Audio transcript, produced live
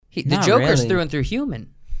The Not Joker's really. through and through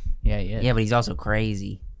human. Yeah, yeah. Yeah, but he's also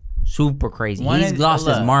crazy. Super crazy. One He's is- lost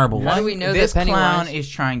his look, marbles. How do we know this that Pennywise... clown is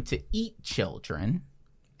trying to eat children?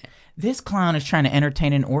 This clown is trying to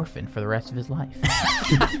entertain an orphan for the rest of his life.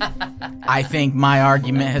 I think my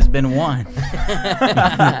argument has been won.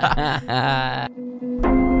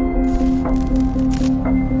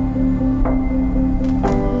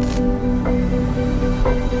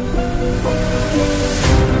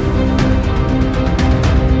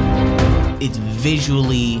 It's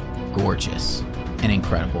visually gorgeous and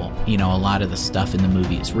incredible. You know, a lot of the stuff in the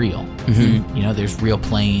movie is real. Mm-hmm. You know, there's real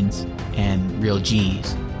planes and real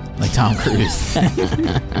G's, like Tom Cruise.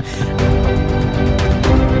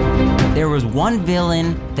 There was one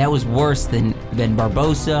villain that was worse than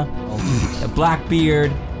Barbossa,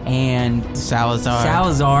 Blackbeard, and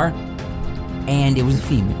Salazar. And it was a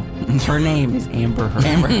female. Her name is Amber Heard.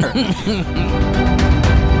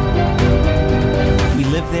 We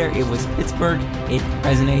lived there. It was Pittsburgh. It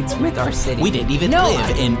resonates with our city. We didn't even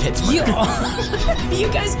live in Pittsburgh. You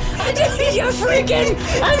guys,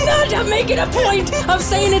 I'm not making a point of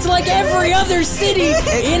saying it's like every other city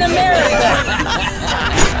in America.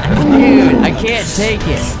 Dude, I can't take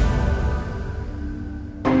it.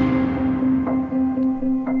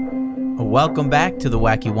 Welcome back to the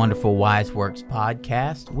Wacky Wonderful Wise Works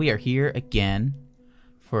podcast. We are here again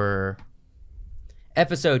for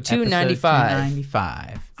Episode 295.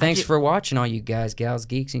 295. Thanks for watching, all you guys, gals,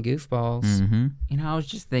 geeks, and goofballs. Mm-hmm. You know, I was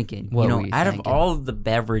just thinking, What were you out thinking? of all of the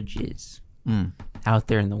beverages out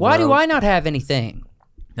there in the Why world. do I not have anything?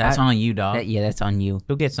 That's on you, dog. Yeah, that's on you.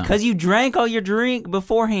 Go get some. Because you drank all your drink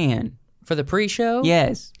beforehand. For the pre-show?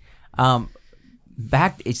 Yes.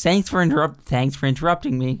 Thanks for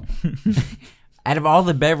interrupting me. Out of all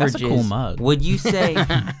the beverages, That's a cool mug. Would you say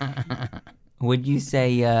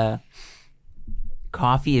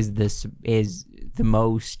coffee is the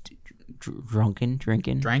most drinking?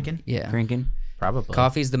 Yeah. Drinking? Probably.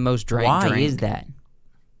 Coffee's the most drank Why drink. is that?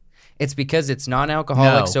 It's because it's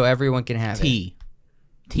non-alcoholic, No. so everyone can have it. Tea.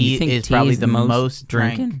 You Tea think is tea probably is the most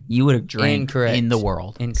drank drinking? You would have drank. Incorrect. in the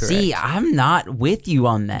world. Incorrect. See, I'm not with you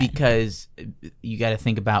on that. Because we got to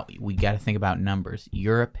think about numbers.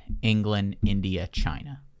 Europe, England, India,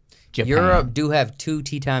 China, Japan. Europe do have 2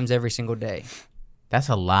 tea times every single day. That's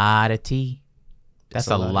a lot of tea. That's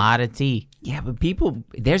a lot of tea. Yeah, but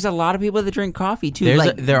there's a lot of people that drink coffee too.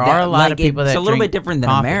 There are a lot of people It's that a little drink bit different than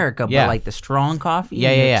coffee. America, Yeah. but like the strong coffee, Yeah,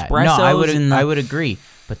 and yeah, the yeah. espressos, No, I and would agree.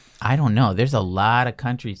 But I don't know. There's a lot of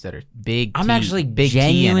countries that are big. I'm tea, actually big tea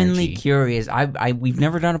genuinely energy. curious. We've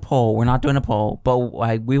never done a poll. We're not doing a poll, but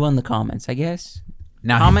we will in the comments, I guess.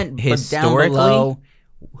 Now, Comment down historically, below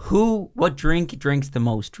what drink drinks the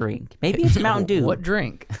most drink. Maybe it's Mountain Dew. What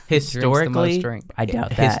drink? drinks historically, the most drink? I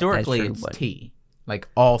doubt that. historically That's true, it's but- tea. Like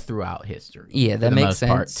all throughout history. Yeah, for that the makes most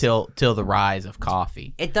part, sense. till the rise of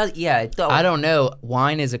coffee. It does. Yeah, it does. I don't know.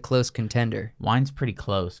 Wine is a close contender. Wine's pretty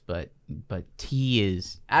close, but tea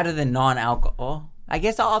is. Out of the non-alcohol, I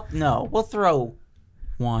guess we'll throw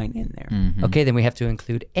wine in there. Mhm. Okay, then we have to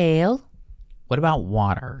include ale. What about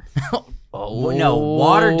water? No,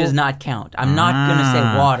 water does not count. I'm not gonna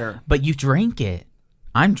say water, But you drink it.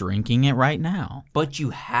 I'm drinking it right now. but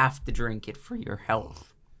you have to drink it for your health.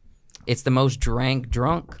 It's the most drank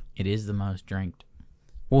drunk. It is the most drank.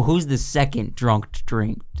 Well, who's the second drunk to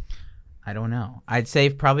drink? I don't know. I'd say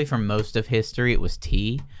probably for most of history it was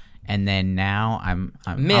tea, and then now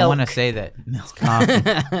I Milk. want to say that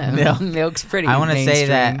coffee. Milk's pretty. I want to say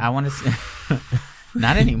that mainstream. I want to say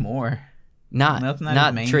not anymore. not Milk's not not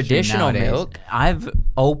as mainstream traditional nowadays. milk. I've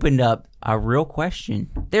opened up a real question.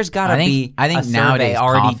 There's gotta I think- be I think a survey nowadays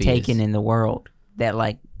already coffee taken is- in the world that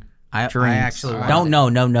like I drinks. actually don't no.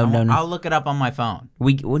 I'll look it up on my phone.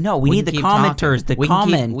 We need the can keep commenters talking. to We can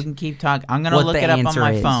keep- comment. we can keep talking. I'm gonna what look the it up on answer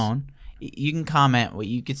my is. phone. You can comment. Well,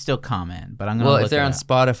 you could still comment, but I'm gonna. Well, look if they're it on up.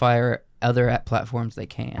 Spotify or other app platforms, they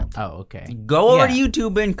can't. Oh, okay. Go over to Yeah.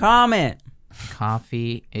 YouTube and comment.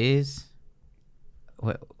 Coffee is.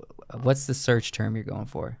 What's the search term you're going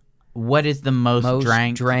for? What is the most,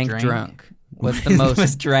 drank drink? drunk. What's the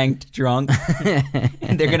most drank drunk?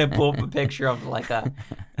 And they're gonna pull up a picture of like a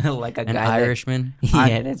an guy Irishman?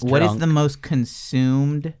 that's What is drunk. the most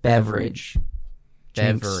consumed Beverage.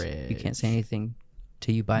 Jinx, beverage? You can't say anything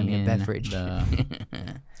till you buy me a in beverage. the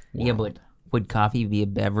Yeah, but would coffee be a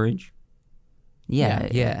beverage? Yeah.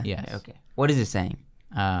 Yeah. Yes. Okay. What is it saying?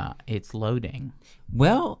 It's loading.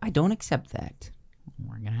 Well, I don't accept that.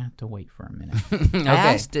 We're gonna have to wait for a minute. Okay. I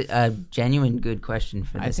asked a genuine good question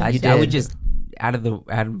for I this. think you I would did. just out of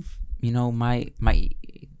my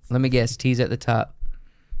Let me guess. T's at the top.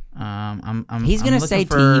 I'm He's gonna say looking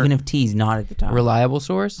T for- even if T's not at the top. Reliable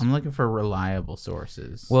source? I'm looking for reliable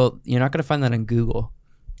sources. Well, you're not going to find that on Google.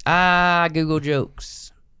 Google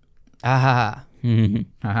jokes. Ah.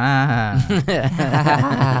 Ah.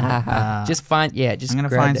 Just find, just I'm gonna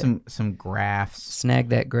grab find that. some graphs. Snag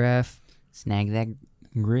that graph. Snag that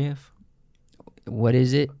griff. What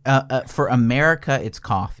is it? For America, it's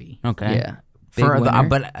coffee. Okay. Yeah. Big For winner.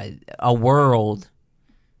 but a world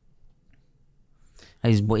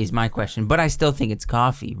is my question. But I still think it's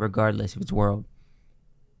coffee, regardless if it's world.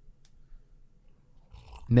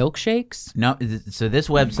 Milkshakes? No, so this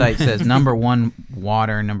website says number 1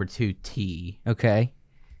 water, number 2 tea. Okay.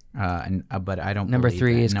 But I don't. Number believe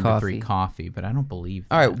 3 that. is number coffee. 3 coffee, but I don't believe.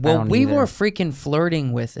 All right. that. Well, don't we either. were freaking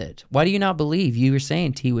flirting with it. Why do you not believe? You were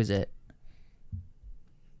saying tea was it.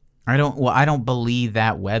 I don't. Well, I don't believe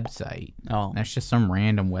that website. Oh, That's just some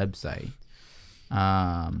random website.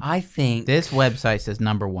 I think This website says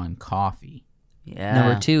number 1 coffee. yeah.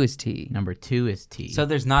 Number 2 is tea. Number 2 is tea. So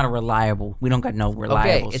there's not a reliable. We don't got no Okay,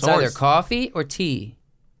 reliable it's source. either coffee or tea.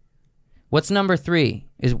 What's number 3?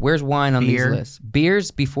 Where's wine on Beer. these lists?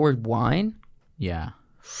 Beers before wine? yeah,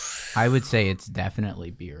 I would say it's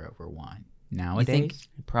definitely beer over wine nowadays.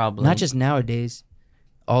 Probably Not just nowadays.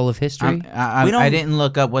 All of history. We don't- I didn't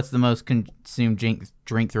look up what's the most consumed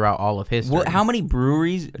drink throughout all of history. How many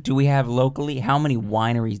breweries do we have locally? How many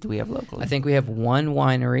wineries do we have locally? I think we have one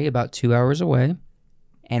winery about 2 hours away,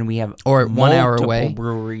 and we have or 1 hour multiple away,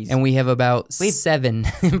 breweries. and we have about 7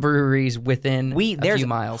 breweries within a there's few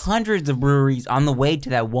miles. hundreds of breweries on the way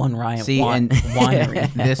to that one See, and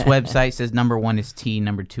winery. this website says number 1 is tea,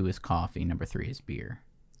 number 2 is coffee, number 3 is beer.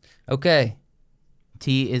 Okay,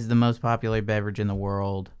 Tea is the most popular beverage in the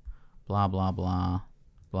world. Blah blah blah,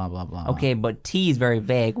 blah blah blah. Okay, but tea is very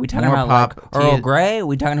vague. We talking More about pop- like tea Earl is- Grey?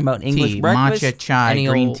 We talking about English tea, breakfast? matcha, chai, Any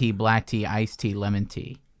green old- tea, black tea, iced tea, lemon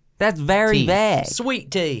tea. That's very Tea. vague. sweet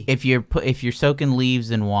tea. If you're soaking leaves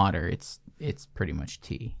in water, it's pretty much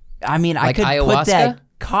tea. I mean, I Like could put ayahuasca? that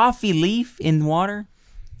coffee leaf in water.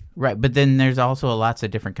 Right, but then there's also lots of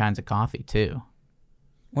different kinds of coffee too.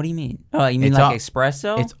 What do you mean? Oh, you mean It's like all-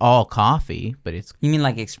 espresso? It's all coffee, but it's You mean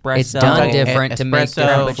like espresso? It's done like different to make espresso,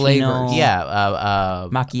 different cappuccino. flavors. yeah.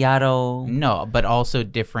 Macchiato. No, but also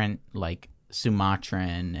different like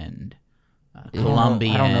Sumatran and Oh,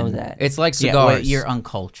 Colombian. I don't know that. It's like Yeah, cigars. well, you're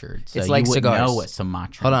uncultured, so It's you like wouldn't cigars. know what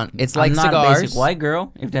Sumatran. Hold on, it's I'm like not a cigars. basic white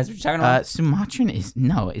girl, if that's what you're talking about. Sumatran is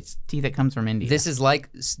no, it's tea that comes from India. This is like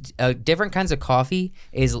different kinds of coffee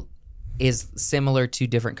is similar to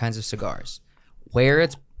different kinds of cigars. Where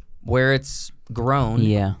it's grown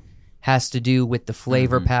yeah. has to do with the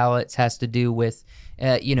flavor palettes, has to do with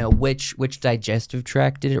which digestive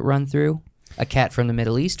tract did it run through? A cat from the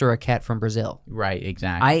Middle East or a cat from Brazil? right,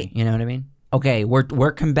 exactly. You know what I mean? Okay,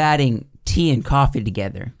 we're combating tea and coffee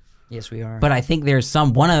together. Yes, we are. But I think there's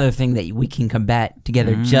one other thing that we can combat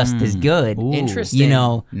together just as good. Ooh, Interesting. You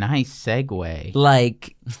know, nice segue.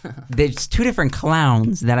 like there's two different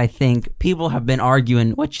clowns that I think people have been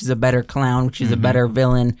arguing which is a better clown, which is a better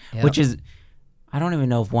villain, Yep. which is I don't even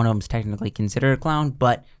know if one of them's technically considered a clown,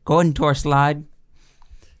 but go ahead into our slide.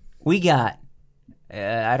 We got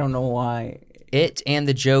I don't know why. It and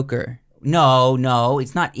the Joker. No,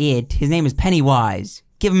 it's not it. His name is Pennywise.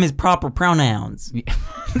 Give him his proper pronouns.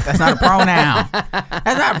 That's not a pronoun.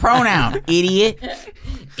 That's not a pronoun, idiot.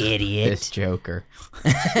 Idiot. This Joker.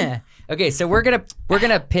 Okay, so we're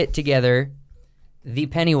gonna pit together the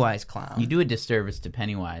Pennywise clown, You do a disservice to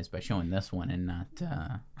Pennywise by showing this one and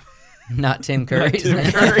not. not Tim Curry.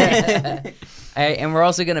 And we're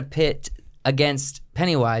also gonna pit against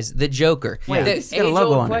Pennywise the Joker. Wait, the it's got a logo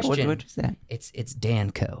age-old on question. it. What is that? It's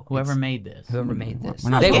Danco. Whoever made this. Whoever made this. We're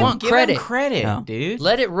not They paying. want Give credit. him credit, No. dude.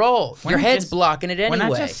 Let it roll. We're Your not head's just- blocking it We're anyway.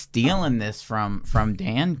 not just stealing this from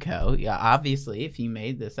Danco. Yeah, obviously, if he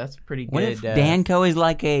made this, that's pretty good. What if Danco is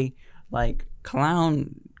like a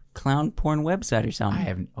clown porn website or something? I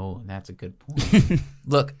haven't. Oh, that's a good point.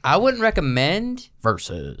 Look, I wouldn't recommend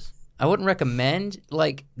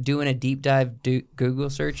like doing a deep dive Google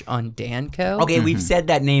search on Danco. Okay, we've said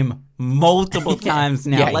that name multiple times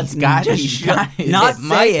now. Yeah, Let's he's got it, just he's got it. not It say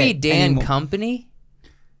might be it Dan anymore. Company.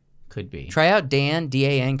 Could be. Try out Dan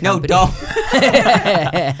DAN No, Company. don't.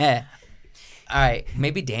 All right,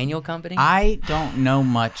 maybe Daniel Company. I don't know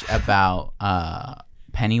much about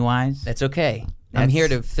Pennywise. That's okay. I'm here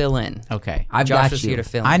to fill in. Okay. I've Josh got is you. here to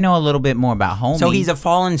fill in. I know a little bit more about Homie. So he's a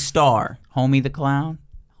fallen star. Homie the Clown.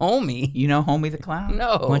 Homie. You know Homie the Clown?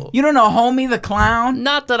 No, You don't know Homie the Clown?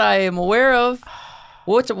 not that I am aware of.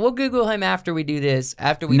 We'll Google him after we do this.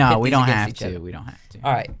 After we No, pit we these don't against have each to. other. We don't have to.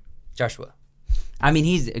 All right, Joshua. I mean,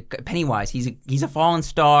 he's Pennywise. He's a fallen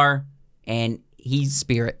star, and he's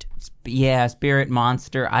Spirit. spirit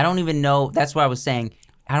monster. I don't even know. That's what I was saying.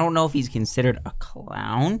 I don't know if he's considered a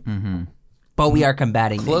clown, but we are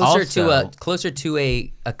combating this. Closer to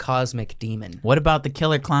a cosmic demon. What about the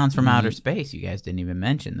killer clowns from outer space? You guys didn't even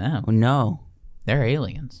mention them. Oh, no, They're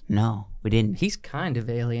aliens. no, we didn't. He's kind of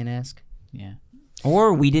alien-esque. Yeah.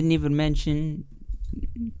 Or we didn't even mention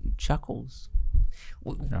Chuckles.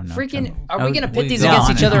 don't know. Freaking, are Oh, we going to pit we- these no, against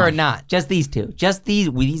no, each other no. or not? Just these two. Just these.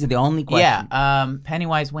 These are the only questions. Yeah.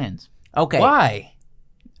 Pennywise wins. Okay. Why?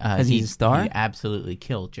 'Cause he's a star? He absolutely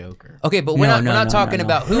killed Joker. Okay, but we're not talking no.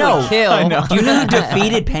 about who No. would kill. I know. Do you know who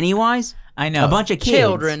defeated Pennywise? I know. A bunch of kids.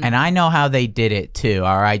 Children. And I know how they did it too.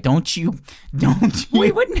 All right, don't you?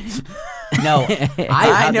 We wouldn't. No,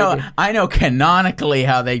 I know canonically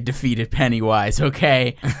how they defeated Pennywise.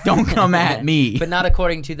 Okay, don't come at me. But not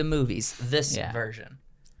according to the movies. This Yeah. version.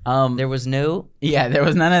 Um, There was no yeah, there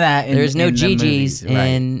was none of that. there's no in the GGs movies, right.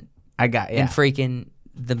 in I got in freaking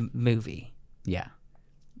the movie. yeah.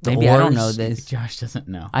 maybe I don't Oars. know this. Josh doesn't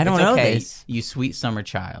know. I don't It's know okay, this. You sweet summer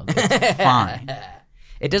child. It's fine.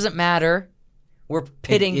 It doesn't matter. We're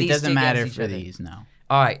pitting it these doesn't two matter against each for other. these. No.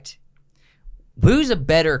 All right. Who's a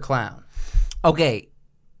better clown? Okay.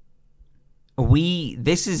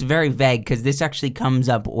 This is very vague because this actually comes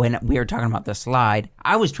up when we were talking about the slide.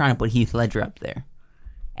 I was trying to put Heath Ledger up there,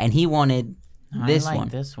 and he wanted this I like one.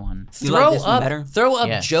 This one. You like this one better? Throw up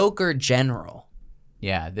Yes. Joker General.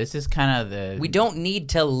 Yeah, this is kind of the. We don't need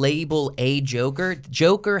to label a Joker.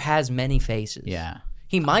 Joker has many faces. Yeah.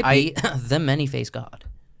 He might be the many-faced god.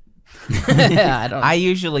 I don't. I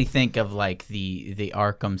usually think of like the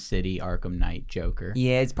Arkham City, Arkham Knight Joker.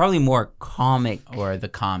 Yeah, it's probably more comic. Or the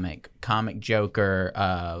comic Joker,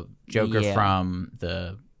 Joker Yeah. from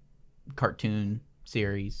the cartoon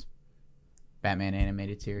series, Batman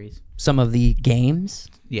animated series. Some of the games,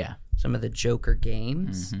 Yeah, some of the Joker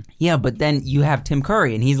games. Yeah, but then you have Tim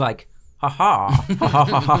Curry, and he's like, ha ha, ha ha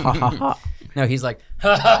ha ha ha ha. No, he's like,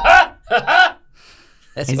 ha ha ha ha ha.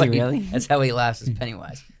 That's Is what he really? That's how he laughs as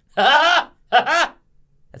Pennywise. Ha ha ha ha.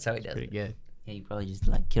 That's how he does pretty it. good. Yeah, you probably just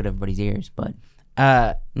like killed everybody's ears, but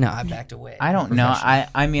No, I backed away. I don't know. Professional.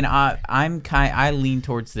 I mean, I lean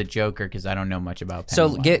towards the Joker because I don't know much about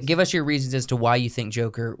So Pennywise. give us your reasons as to why you think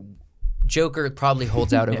Joker probably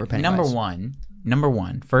holds out over Pennywise. Number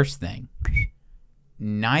one, first thing.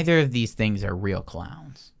 Neither of these things are real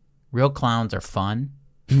clowns. Real clowns are fun.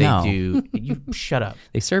 They No. do. You shut up.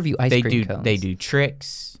 They serve you ice They cream do. cones. They do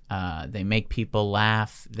tricks. They make people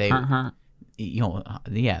laugh. They, you know,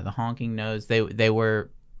 yeah, the honking nose. They were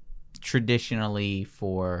traditionally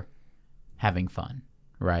for having fun,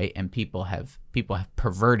 right? And people have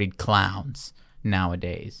perverted clowns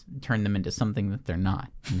nowadays, turned them into something that they're not,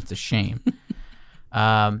 and it's a shame.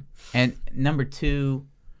 And number two,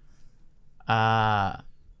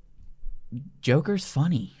 Joker's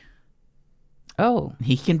funny. Oh,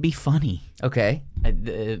 He can be funny. okay.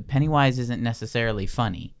 Pennywise isn't necessarily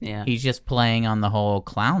funny. Yeah. He's just playing on the whole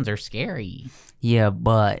clowns are scary. yeah,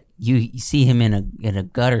 but you see him in a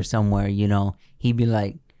gutter somewhere, you know, he'd be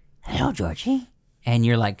like, "Hello, Georgie," and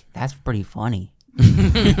you're like, "That's pretty funny."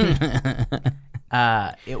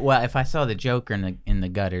 Well, if I saw the Joker in the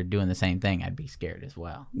gutter doing the same thing, I'd be scared as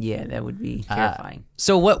well. Yeah, that would be terrifying.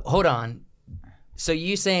 So what? Hold on. So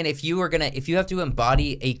you saying if you have to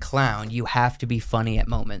embody a clown, you have to be funny at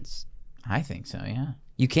moments. I think so. Yeah.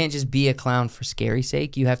 You can't just be a clown for scary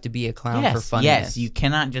sake. You have to be a clown for funniness. Yes. You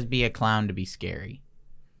cannot just be a clown to be scary.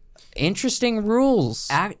 Interesting rules.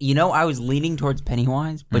 You know, I was leaning towards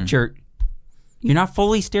Pennywise, but you're not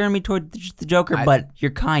fully steering me toward the Joker, but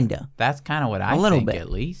you're kinda. That's kind of what I little think, bit.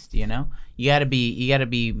 at least. You know, you gotta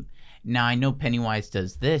be. Now I know Pennywise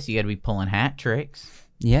does this. You gotta be pulling hat tricks,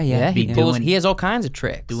 Yeah, Yeah, he Be pulls. doing- He has all kinds of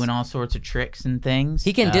tricks. doing all sorts of tricks and things.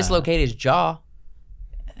 He can dislocate his jaw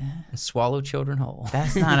and swallow children whole.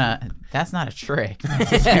 That's not a trick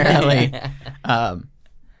necessarily.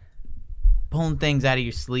 Pulling things out of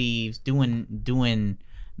your sleeves, doing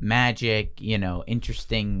magic, you know,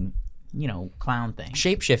 interesting, you know, clown things.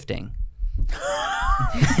 Shape shifting.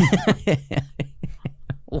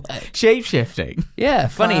 What? Shape shifting. Yeah,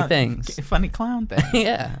 funny things. Funny clown thing.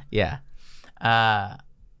 Yeah. Yeah.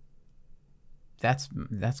 That's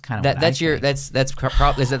kind of That's is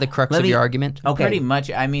that the crux of your argument? Okay. Pretty much.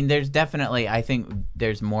 I mean, there's definitely. I think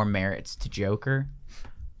there's more merits to Joker,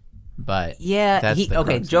 but Yeah, that's the crux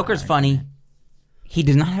of Joker's my funny. argument. He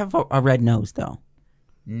does not have a red nose, though.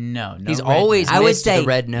 No, He's red always nose. I would missed say the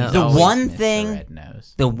red nose. the Always one missed thing- the red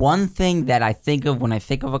nose. The one thing that I think of when I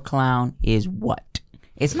think of a clown is what?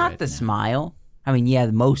 It's not red the nose. smile. I mean, yeah,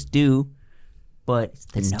 most do, but it's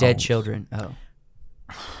the It's nose. dead children. Oh.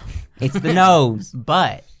 It's the nose.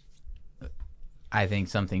 But I think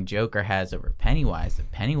something Joker has over Pennywise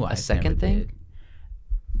that Pennywise A second never thing? did.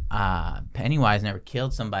 Pennywise never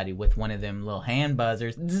killed somebody with one of them little hand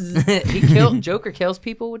buzzers. Joker kills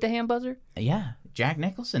people with the hand buzzer? Yeah, Jack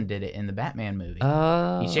Nicholson did it in the Batman movie.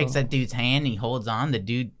 Oh. He shakes that dude's hand and he holds on. The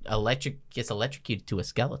dude gets electrocuted to a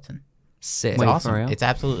skeleton. Sick. It's Wait, for awesome. real? It's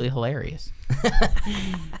absolutely hilarious.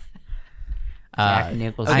 Jack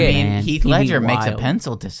Nicholson, I mean, man. Heath He'd be Ledger makes a wild.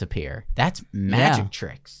 pencil disappear. That's magic Yeah.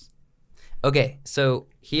 tricks. Okay, so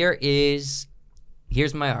here's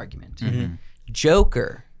my argument. Mm-hmm.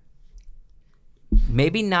 Joker,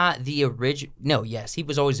 maybe not the original. No, yes, he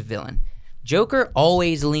was always a villain. Joker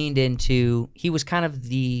always leaned into. He was kind of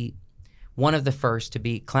one of the first to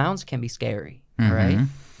be. Clowns can be scary, all right? Mm-hmm.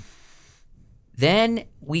 Then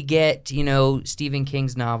we get Stephen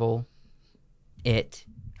King's novel, It.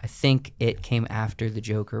 I think It came after the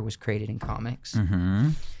Joker was created in comics. Mm-hmm.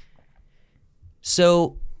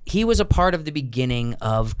 So he was a part of the beginning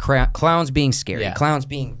of clowns being scary, Yeah. clowns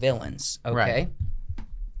being villains, okay? Right.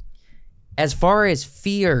 As far as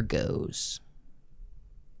fear goes,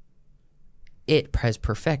 It has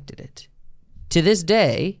perfected it. To this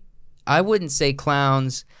day, I wouldn't say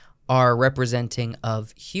clowns are representing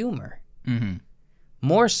of humor. Mm-hmm.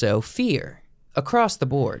 More so fear across the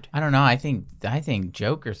board. I don't know. I think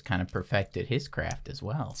Joker's kind of perfected his craft as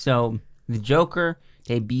well. So the Joker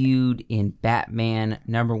debuted in Batman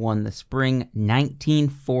 #1, the spring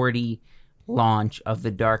 1940 launch of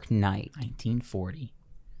The Dark Knight. 1940.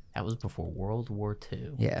 That was before World War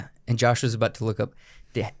II. Yeah. And Josh was about to look up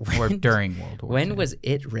Or during World War II. when was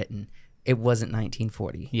It written? It wasn't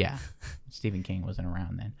 1940. Yeah. Stephen King wasn't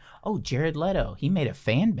around then. Oh, Jared Leto. He made a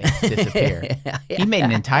fan base disappear. He made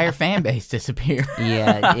an entire fan base disappear.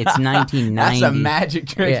 Yeah, it's 1990. That's a magic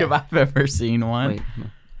trick Yeah. if I've ever seen one. Wait,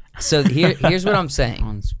 So here's what I'm saying.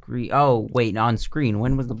 on screen. Oh, wait, on screen.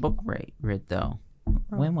 When was the book writ though?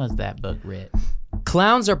 When was that book writ?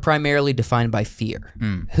 Clowns are primarily defined by fear.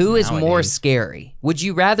 Who is more Nowadays. scary? Would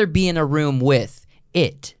you rather be in a room with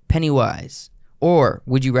It, Pennywise, or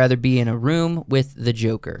would you rather be in a room with the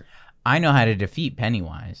Joker? I know how to defeat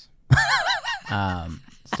Pennywise.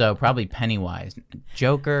 So probably Pennywise.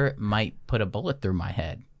 Joker might put a bullet through my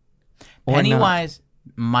head. Or Pennywise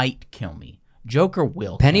might kill me. Joker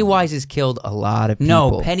will. Pennywise has killed a lot of people.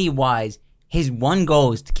 No, Pennywise. His one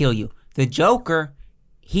goal is to kill you. The Joker,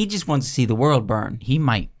 he just wants to see the world burn. He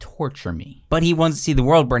might torture me. But he wants to see the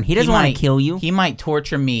world burn. He doesn't want to kill you. He might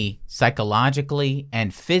torture me psychologically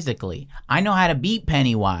and physically. I know how to beat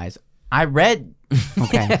Pennywise. I read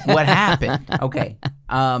Okay. what happened. Okay.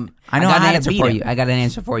 I know got how an to answer beat for him. you. I got an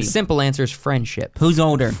answer for you. Simple answer is friendship. Who's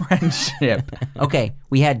older? Friendship. Okay,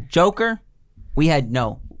 we had Joker. We had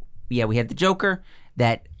the Joker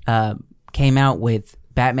that came out with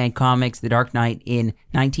Batman Comics, The Dark Knight in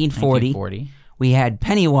 1940. 1940. We had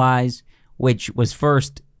Pennywise, which was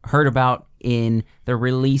first heard about in the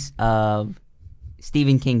release of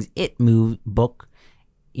Stephen King's It book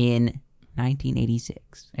in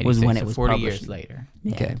 1986. Was when it was 40 published. years later.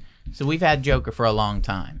 Okay. So we've had Joker for a long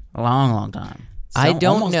time. A long, long time. I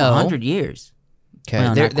don't almost know. 100 years. Okay.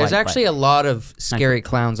 Well, There- not there's quite, actually a lot of scary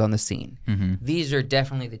clowns on the scene. Mm-hmm. These are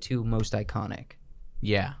definitely the two most iconic.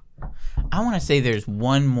 Yeah. I want to say there's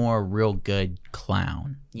one more real good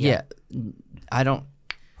clown. Yeah. I don't.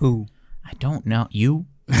 Who? I don't know. You?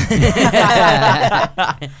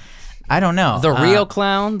 I don't know. The real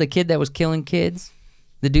clown, the kid that was killing kids,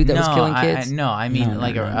 the dude that was killing kids. I mean No,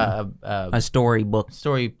 like no, a A storybook.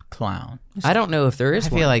 story clown. I don't know if there is I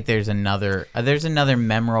one. feel like there's another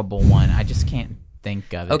memorable one. I just can't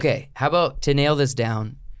think of it. Okay, how about to nail this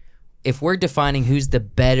down? If we're defining who's the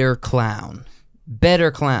better clown,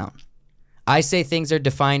 I say things are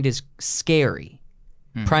defined as scary,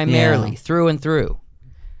 primarily, Yeah. through and through.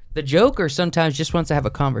 The Joker sometimes just wants to have a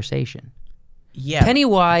conversation. Yeah.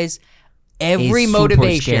 Pennywise, every He's super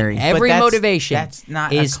motivation, scary. but every that's- motivation that's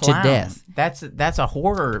not is a to clown. death. That's a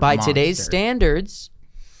horror By monster. today's standards,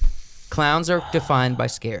 clowns are defined by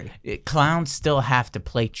scary. Clowns still have to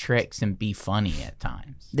play tricks and be funny at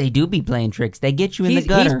times. They do be playing tricks. They get you in the He's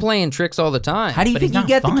gutter. playing tricks all the time. How do you But think he's you not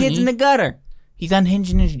get the funny. kids in the gutter? He's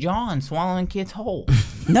unhinging his jaw and swallowing kids whole.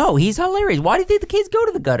 No, he's hilarious. Why do you think the kids go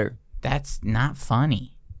to the gutter? That's not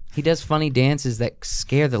funny. He does funny dances that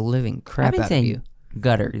scare the living I've crap been out of saying you.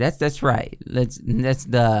 gutter. That's right. That's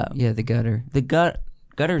the Yeah, the gutter.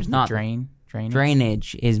 gutter's not Drainage.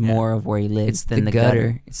 drainage is more of where he lives It's than the the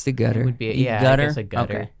gutter. It's the It gutter. would be The I gutter? guess a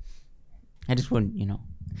gutter. Okay. I just wouldn't,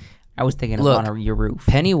 I was thinking Look, of on your roof.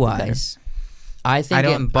 Pennywise, I think I it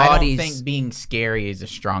don't embodies. think being scary is a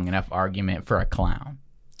strong enough argument for a clown.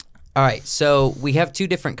 All right, so we have two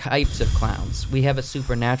different types of clowns. We have a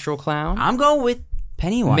supernatural clown, I'm going with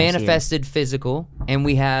Pennywise. manifested physical, and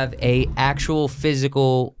we have a actual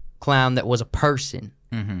physical clown that was a person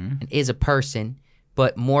and is a person,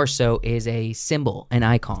 but more so is a symbol, an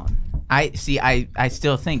icon. I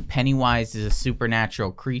still think Pennywise is a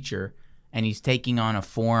supernatural creature, and he's taking on a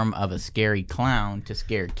form of a scary clown to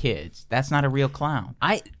scare kids. That's not a real clown.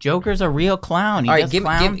 Joker's a real clown. He All right, does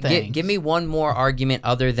clown things. give me one more argument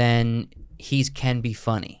other than he can be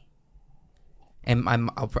funny, and I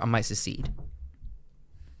might secede.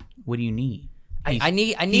 What do you need? I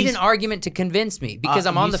need an argument to convince me because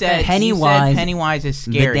I'm on You the said fence. Pennywise is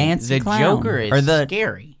scary. dancing The clown. Joker is Or the-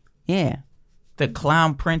 scary. Yeah. The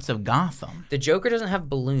Clown Prince of Gotham. The Joker doesn't have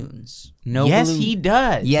balloons. No. Yes, balloon- he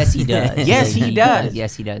does. Yes, he does. Yes, he does.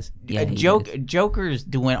 Yes, he does. Yeah, he does. Joker's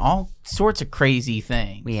doing all sorts of crazy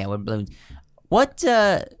things. Yeah, with balloons. What?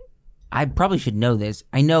 I probably should know this.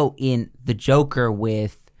 I know in the Joker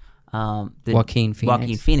with the Joaquin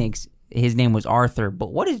Phoenix, his name was Arthur.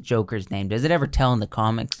 But what is Joker's name? Does it ever tell in the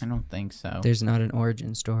comics? I don't think so. There's not an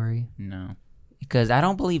origin story. No. Because I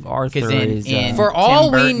don't believe Arthur Because is. For Tim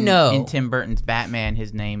all we Burton- know- in Tim Burton's Batman,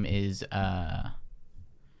 his name is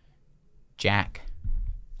Jack.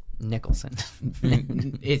 Nicholson.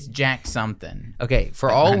 It's Jack something. Okay, for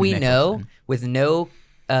Like all Matt we know, Nicholson. with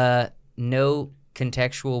no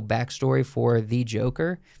contextual backstory for the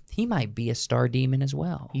Joker, he might be a star demon as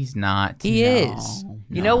well. He's not. He is.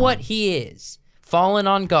 You know what? He is. Fallen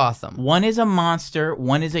on Gotham. One is a monster.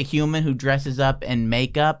 One is a human who dresses up in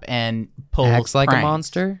makeup and pulls Acts like a pranks.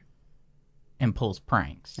 monster. And pulls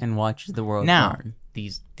pranks. and watches the world Now, burn.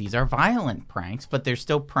 these are violent pranks, but they're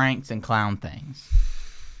still pranks and clown things.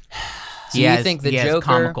 So you think the he has Joker-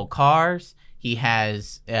 comical cars? He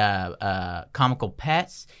has comical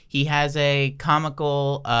pets. He has a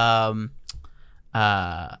comical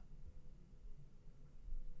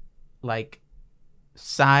like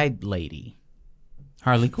side lady.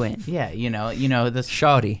 Harley Quinn. Yeah, you know this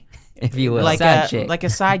Shoddy, if you will. like Side a chick. like a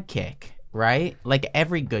sidekick, right? Like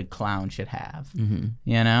every good clown should have. Mm-hmm.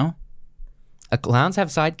 You know, Clowns have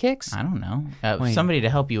sidekicks? I don't know, Wait. somebody to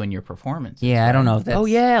help you in your performance. Yeah, I don't know if that's. Oh,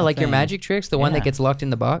 yeah, like your thing. magic tricks? The one Yeah. that gets locked in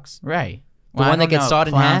the box? Right. The one I that don't gets know if sawed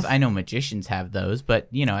in clowns- half? I know magicians have those, but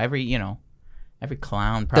every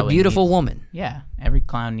clown probably The beautiful needs- woman. Yeah, every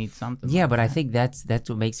clown needs something. Yeah, like but I that. think that's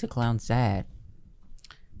what makes a clown sad.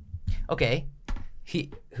 Okay.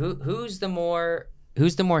 Who's the more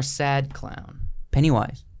sad clown?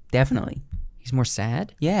 Pennywise, definitely. He's more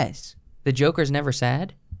sad? Yes. The Joker's never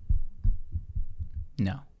sad?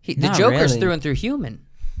 No. The Not Joker's really. through and through human.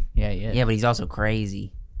 Yeah. Yeah, but he's also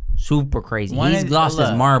crazy, super crazy. One He's is- lost his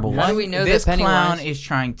look, marbles. How do we know this that Pennywise- clown is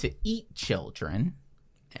trying to eat children?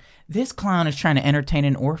 This clown is trying to entertain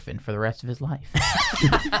an orphan for the rest of his life.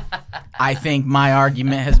 I think my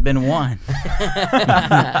argument has been won.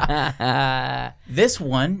 This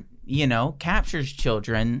one, captures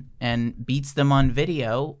children and beats them on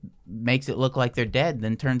video, makes it look like they're dead,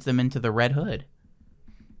 then turns them into the Red Hood.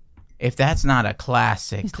 If that's not a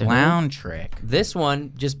classic Mr. clown trick, This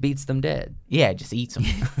one just beats them dead. yeah, just eats them.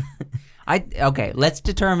 Okay, let's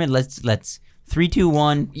determine. Let's 3, 2,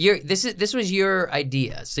 1. This was your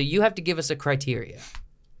idea, so you have to give us a criteria.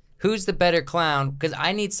 Who's the better clown? Because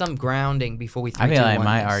I need some grounding before we. 3, I feel 2, like 1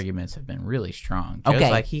 my this. arguments have been really strong. Joe's Okay.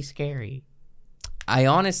 like, he's scary. I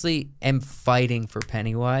honestly am fighting for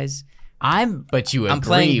Pennywise. But you agree I'm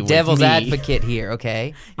playing with devil's me. advocate here.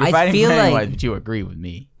 Okay. You're I fighting feel for Pennywise, like- but you agree with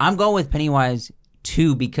me. I'm going with Pennywise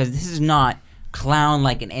too because this is not clown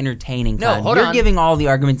like an entertaining No, clown. hold You're on. giving all the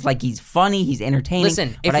arguments like he's funny, he's entertaining.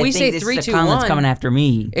 Listen, but if I we think say this 3, is 2, the clown that's 1 coming after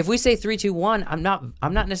me. If we say 3, 2, 1, I'm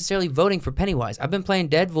not necessarily voting for Pennywise. I've been playing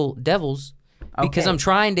Devils because Okay. I'm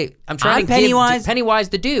trying to Pennywise. give Pennywise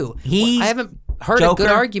the due. He's I haven't heard Joker. a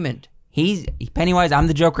good argument. He's Pennywise. I'm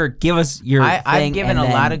the Joker. Give us your. I've given and a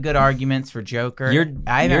then- lot of good arguments for Joker. I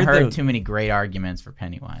haven't you're heard the- too many great arguments for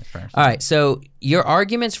Pennywise, personally. All right, so your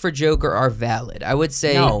arguments for Joker are valid. I would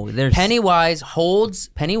say No, there's- Pennywise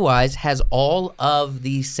has all of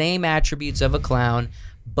the same attributes of a clown,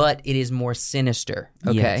 but it is more sinister.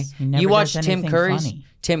 Okay, Yes. He never you watched does Tim anything Curry's. funny.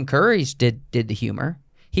 Tim Curry's did the humor.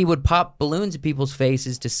 He would pop balloons at people's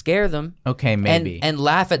faces to scare them. Okay, maybe and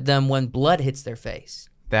laugh at them when blood hits their face.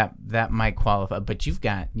 that might qualify. But you've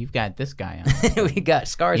got this guy on. We got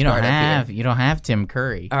Skarsgård you don't up here. have Tim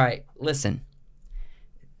Curry. All right, listen.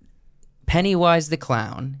 Pennywise the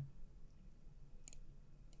clown.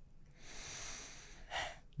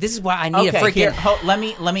 This is why I need a freaking.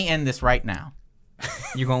 let me end this right now.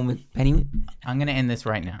 You're going with Pennywise. I'm gonna end this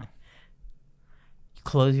right now. You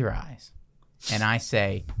close your eyes, and I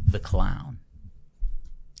say the clown.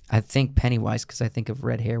 I think Pennywise because I think of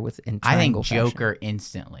red hair with in I think triangle fashion. Joker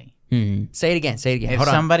instantly. Say it again. Say it again. If Hold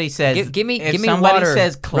on. somebody says, Give me if give me somebody water.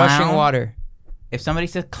 says Rushing clown, water. if somebody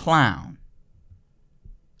says clown,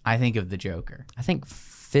 I think of the Joker. I think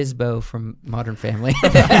Fizbo from Modern Family.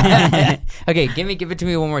 Okay, give it to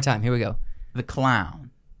me one more time. Here we go. The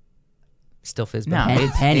clown. Still Fizbo. No,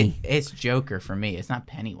 it's Penny. it's Joker for me. It's not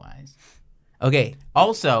Pennywise. Okay,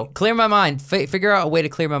 Also, clear my mind. Figure out a way to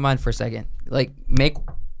clear my mind for a second. Like make.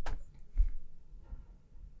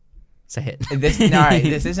 Say it. this all right.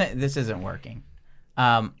 This isn't working.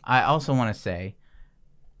 I also want to say,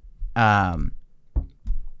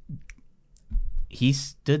 he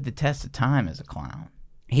stood the test of time as a clown.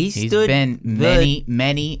 He's He's stood been the-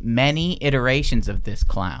 many iterations of this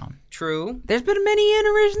clown. True. There's been many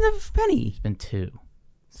iterations of Penny. It's been 2,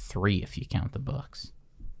 3 if you count the books.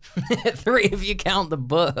 3 if you count the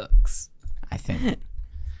books. I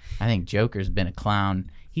think Joker's been a clown.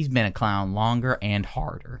 He's been a clown longer and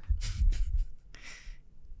harder.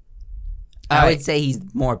 I would say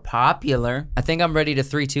he's more popular. I think I'm ready to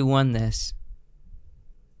 3-2-1 this.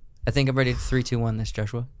 I think I'm ready to 3-2-1 this,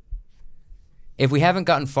 Joshua. If we haven't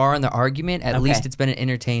gotten far in the argument, at Okay. least it's been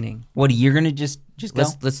entertaining. What, you're gonna just go?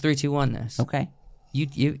 Let's 3-2-1 this. Okay. You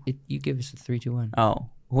give us a 3-2-1. Oh,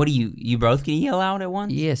 what do you both can yell out at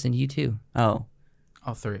once? Yes, and you too. Oh,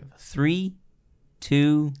 All 3 of us. 3,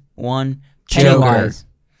 2, 1. Joker. Pennywise.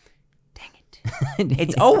 Dang it!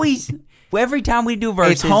 It's always every time we do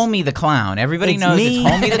verses. It's Homie the Clown. Everybody It's knows me it's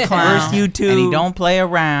Homie the Clown. versus you two. And he don't play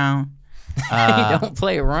around. You don't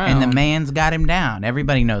play around. And the man's got him down.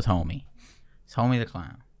 Everybody knows Homie. It's Homie the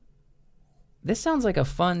Clown. This sounds like a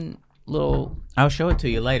fun little. I'll show it to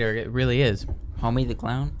you later. It really is. Homie the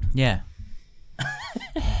Clown. Yeah.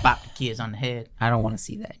 Bop the kids on the head. I don't want to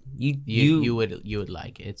see that. You would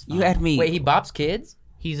like it. It's fun. you had me. Wait, he bops kids?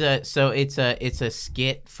 He's it's a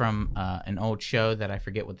skit from an old show that I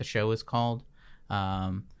forget what the show is called.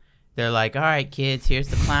 They're like, all right, kids, here's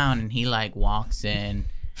the clown, and he like walks in,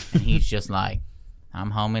 and he's just like,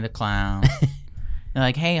 I'm Homie the Clown. They're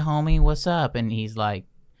like, hey, homie, what's up? And he's like,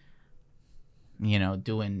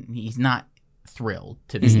 he's not thrilled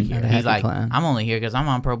to be here. Not a He's happy like, clown. I'm only here because I'm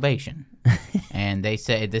on probation, and they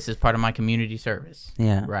say this is part of my community service.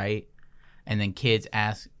 Yeah. Right. And then kids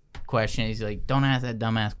ask questions. He's like, don't ask that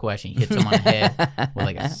dumbass question. He hits them on the head with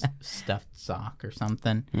like a stuffed sock or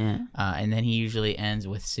something. Yeah. And then he usually ends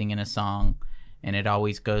with singing a song, and it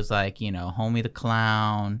always goes like, Homie the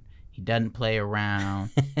Clown. He doesn't play around.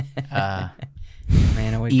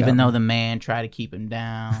 Man, always Even got though me. the man tried to keep him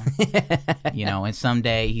down, and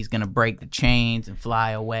someday he's gonna break the chains and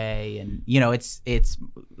fly away, and it's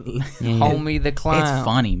Homie the Clown. it's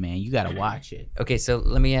funny, man. You gotta watch it. Okay, so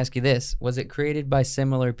let me ask you this: was it created by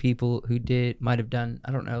similar people who might have done?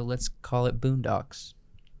 I don't know. Let's call it Boondocks.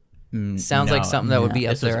 Sounds like something that would be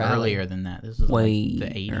up This was their alley. earlier than that. This was Way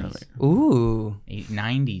like the 80s, earlier. Ooh,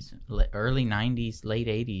 90s, early 90s, late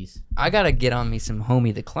 80s. I gotta get on me some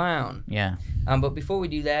Homie the Clown. Yeah, But before we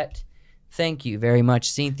do that, thank you very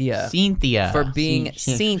much, Cynthia, Cynthia. for being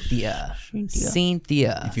Cynthia.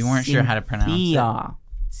 Cynthia. If you weren't sure how to pronounce Cynthia.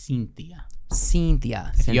 it, Cynthia.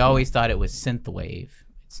 Cynthia. If you always thought it was synthwave,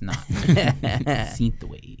 it's not.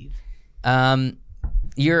 Synthwave.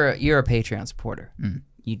 You're a Patreon supporter,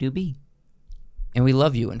 You do be. and we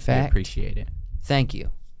love you. In I fact, appreciate it. thank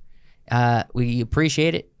you. We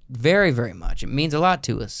appreciate it very, very much. It means a lot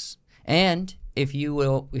to us. And if you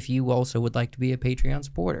also would like to be a Patreon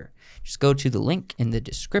supporter, just go to the link in the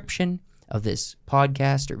description of this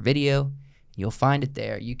podcast or video. You'll find it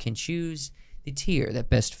there. You can choose the tier that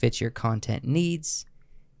best fits your content needs,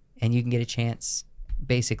 and you can get a chance,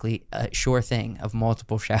 basically a sure thing of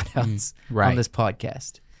multiple shout-outs right. on this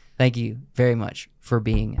podcast. Thank you very much for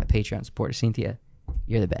being a Patreon supporter. Cynthia,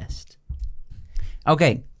 you're the best.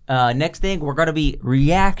 Okay. Next thing, we're gonna be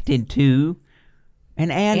reacting to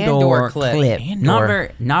an Andor Andor clip. clip.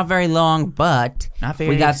 Andor. Not very long, but Not very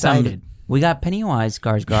we got excited. We got Pennywise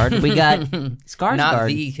Skarsgård. We got Skarsgård. Not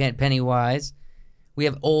the Pennywise. We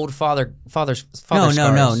have old father No. That's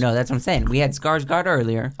That's what I'm saying. We had Skarsgård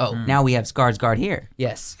earlier. Oh. Now we have Skarsgård here.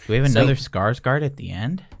 Yes. Do we have So- another Skarsgård at the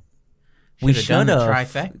end? We Should've should done the have.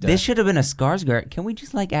 trifecta. This should have been a Skarsgård. Can we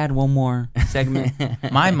just add one more segment?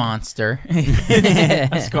 My monster, a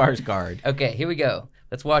Skarsgård. Okay, here we go.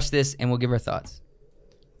 Let's watch this and we'll give our thoughts.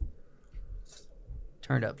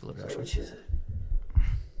 Turn it up a little bit. Which is it?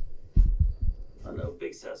 I know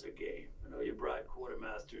big sets are gay. I know you bribe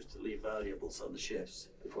quartermasters to leave valuables on the ships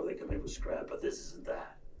before they come in with scrap, but this isn't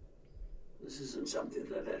that. This isn't something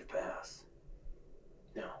that I let pass.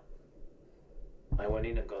 No. I went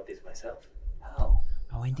in and got this myself. How? Oh,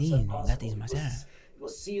 How's indeed. that I got possible? these myself.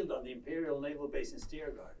 was sealed on the Imperial Naval Base in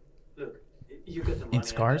Steergard. Look, you get the money. In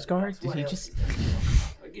Skarsgård? Did he just...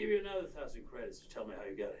 I'll give you another 1,000 credits to tell me how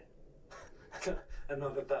you got it.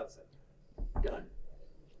 Another 1,000. Done.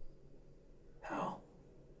 How?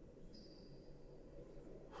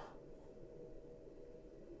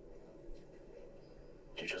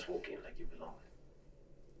 You just walk in like you belong.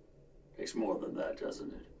 Takes more than that,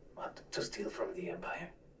 doesn't it? What? To steal from the Empire?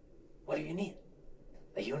 What do you need?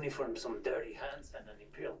 A uniform, some dirty hands, and an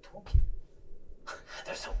Imperial toolkit?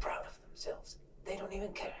 They're so proud of themselves. They don't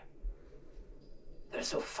even care. They're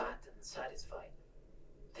so fat and satisfied.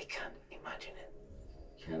 They can't imagine it.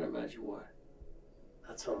 Can't imagine what?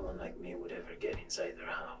 That someone like me would ever get inside their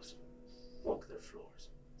house, walk their floors,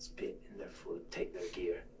 spit in their food, take their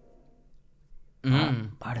gear.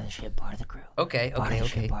 Part of the ship, part of the crew. Okay, Part of the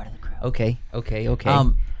ship, part of the crew. Okay.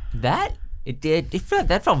 That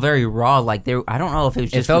that felt very raw. Like there, I don't know if it was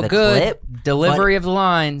It just felt for the good. clip, Delivery of the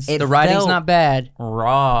lines. it The writing's felt- not bad.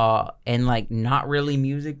 raw and like not really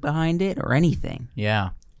music behind it or anything. Yeah.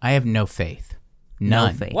 I have no faith. No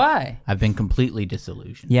None. faith. Why? I've been completely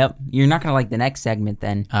disillusioned. Yep, you're not gonna like the next segment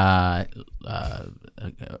then.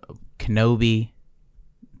 Kenobi,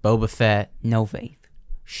 Boba Fett, No faith.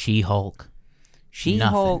 She-Hulk.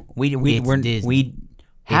 She-Hulk. Nothing. We It's weren't, Disney. we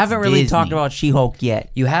haven't really Disney. talked about She-Hulk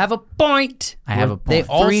yet. You have a point. I have a point. They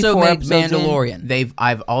also 3-4 made episodes in. Mandalorian.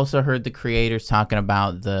 I've also heard the creators talking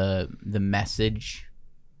about the message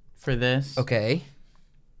for this. Okay.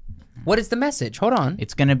 What is the message? Hold on.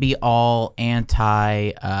 It's going to be all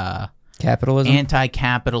Capitalism.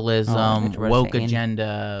 anti-capitalism, Oh, I thought you were woke saying-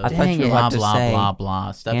 agenda, I thought you were blah about to blah say blah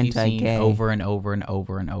blah stuff you've seen anti-gay. over and over and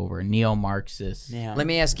over and over. Neo-Marxist Yeah. Let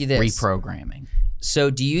me ask you this. reprogramming. So,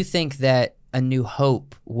 do you think that A New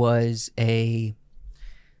Hope was a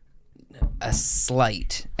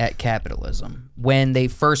slight at capitalism when they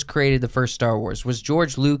first created the first Star Wars? Was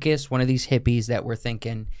George Lucas one of these hippies that were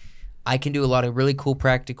thinking, I can do a lot of really cool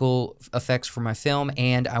practical effects for my film,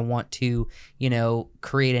 and I want to,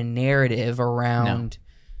 create a narrative around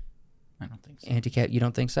I don't think so. anti-cap? You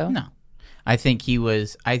don't think so? No. I think he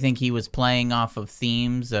was playing off of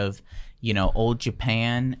themes of, old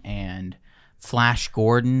Japan and Flash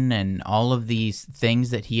Gordon and all of these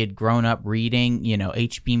things that he had grown up reading,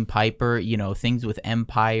 H. Beam Piper, things with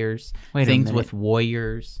empires, Wait a things minute. with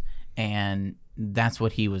warriors, and that's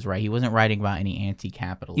what he was writing. He wasn't writing about any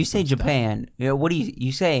anti-capitalism. You say stuff. Japan. What do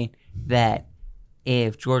you say that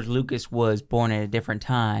if George Lucas was born at a different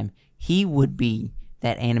time, he would be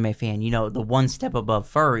that anime fan, the one step above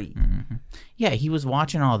furry. Yeah, he was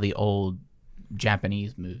watching all the old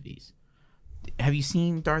Japanese movies. Have you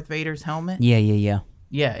seen Darth Vader's helmet? Yeah.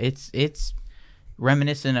 Yeah, it's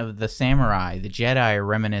reminiscent of the samurai. The Jedi are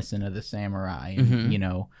reminiscent of the samurai, and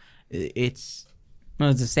it's No,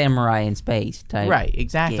 it's a samurai in space type. right,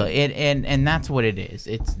 exactly. And that's what it is.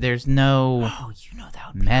 There's no Oh, that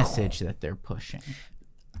would be message that they're pushing.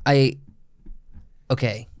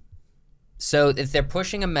 Okay. So, if they're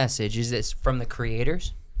pushing a message, is this from the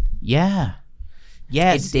creators? Yeah.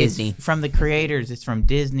 Yes, It's Disney. It's from the creators, it's from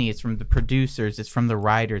Disney, it's from the producers, it's from the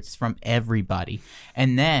writers, it's from everybody.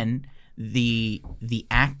 And then the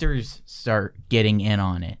actors start getting in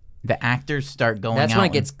on it. The actors start going That's out when it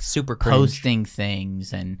and gets super cringe. posting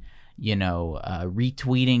things and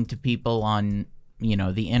retweeting to people on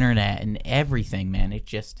the internet and everything, man. It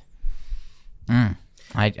just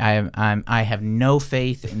I have no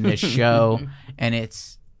faith in this show, and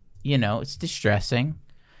it's it's distressing.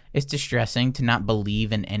 It's distressing to not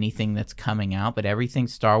believe in anything that's coming out, but everything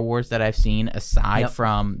Star Wars that I've seen, aside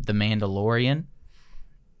from The Mandalorian,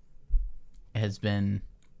 has been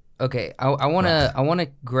Okay, I wanna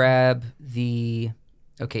grab the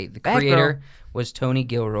creator was Tony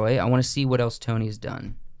Gilroy. I want to see what else Tony's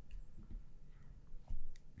done.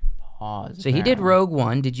 Pause. So he did Rogue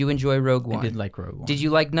One. Did you enjoy Rogue One? I did like Rogue One. Did you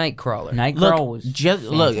like Nightcrawler? Nightcrawler was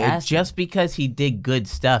fantastic. Just because he did good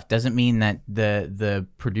stuff doesn't mean that the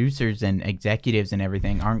producers and executives and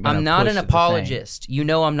everything aren't going to I'm not push an the same. apologist.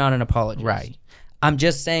 I'm not an apologist. Right. I'm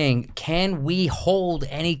just saying, can we hold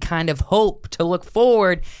any kind of hope to look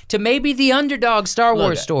forward to maybe the underdog Star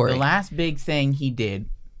Wars story? The last big thing he did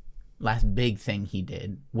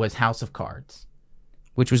was House of Cards.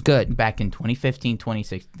 Which was good. Back in 2015,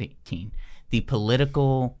 2016. The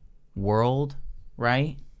political world,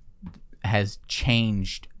 right, has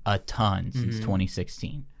changed a ton since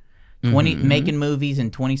 2016. Making movies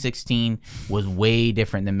in 2016 was way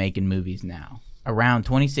different than making movies now. Around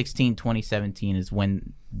 2016, 2017 is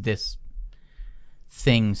when this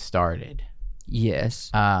thing started. Yes.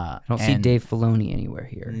 I don't see Dave Filoni anywhere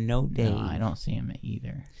here. No Dave. No, I don't see him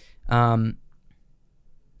either.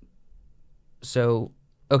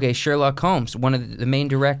 okay, Sherlock Holmes, one of the main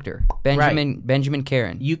director, Benjamin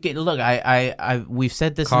Caron. You can look. We've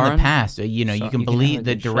said this in Caron? the past. You know, So you can you can believe have a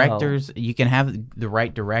the good show. directors. You can have the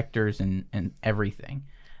right directors and everything,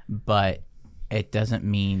 but it doesn't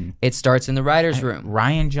mean It starts in the writer's room.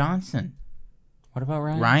 Ryan Johnson. What about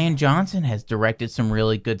Ryan? Ryan Johnson has directed some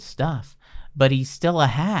really good stuff, but he's still a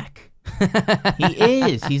hack. He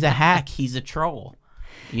is. He's a hack. He's a troll.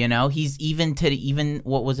 You know, he's even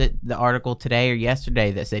what was it? The article today or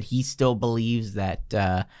yesterday that said he still believes that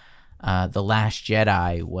The Last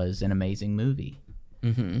Jedi was an amazing movie,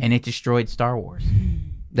 and it destroyed Star Wars.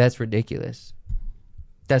 That's ridiculous.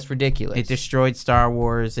 It destroyed Star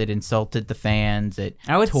Wars. It insulted the fans.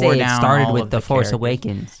 I would tore say it down started all with of The Force characters.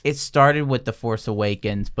 Awakens. It started with The Force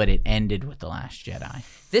Awakens, but it ended with The Last Jedi.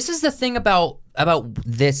 This is the thing about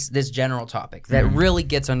this general topic that really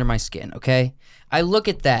gets under my skin, okay? I look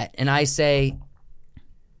at that and I say,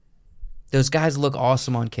 those guys look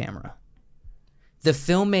awesome on camera. The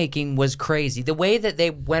filmmaking was crazy. The way that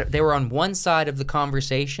they were on one side of the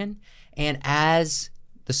conversation, and as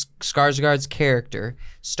the Skarsgård's character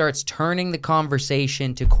starts turning the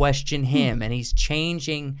conversation to question him, and he's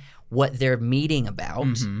changing what they're meeting about,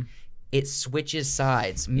 it switches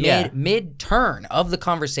sides. Mid turn of the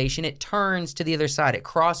conversation, it turns to the other side. It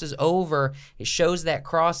crosses over. It shows that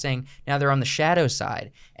crossing. Now they're on the shadow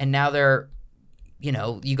side, and now they're, you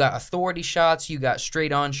know, you got authority shots, you got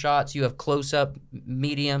straight on shots, you have close up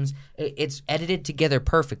mediums. It's edited together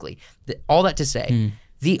perfectly. All that to say,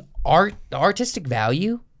 the artistic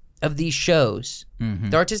value of these shows,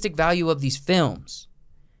 the artistic value of these films,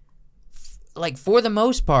 like for the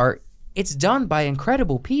most part, it's done by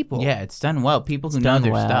incredible people. Yeah, it's done well. People who know done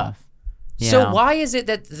their well. stuff. Yeah. So why is it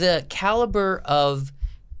that the caliber of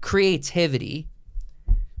creativity,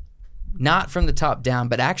 not from the top down,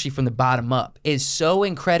 but actually from the bottom up, is so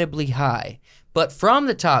incredibly high, but from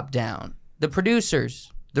the top down, the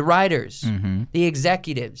producers, the writers, the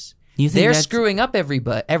executives, You think they're that's- screwing up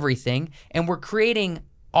everything, and we're creating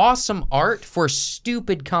awesome art for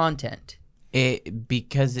stupid content.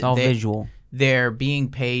 Because It's all visual. They're being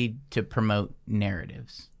paid to promote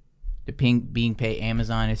narratives. They're being paid.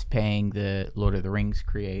 Amazon is paying the Lord of the Rings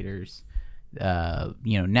creators.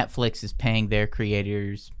 Netflix is paying their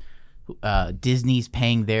creators. Disney's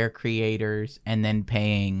paying their creators, and then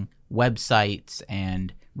paying websites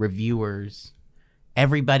and reviewers.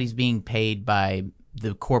 Everybody's being paid by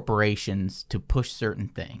the corporations to push certain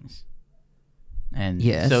things. And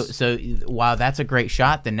Yes. so while that's a great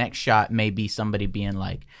shot, the next shot may be somebody being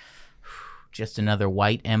like, just another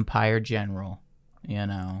white empire general, you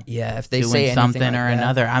know. Yeah, if they doing say anything something like or that.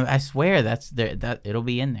 another. I swear that's there. That it'll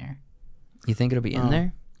be in there. You think it'll be in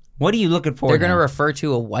there? What are you looking for? They're going to now? refer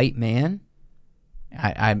to a white man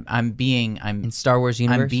I'm being in Star Wars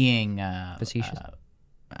universe? I'm being facetious.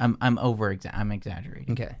 I'm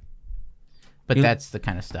exaggerating. Okay. But You- that's the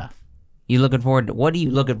kind of stuff. You looking forward to, what are you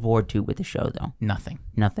looking forward to with the show, though? Nothing.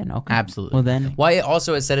 Nothing. Okay. Absolutely Well, then. Wyatt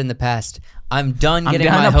also has said in the past, I'm done getting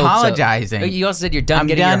done my hopes apologizing. up. You also said you're done I'm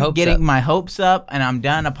getting your done hopes getting up. my hopes up, and I'm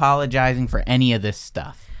done apologizing for any of this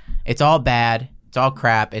stuff. It's all bad. It's all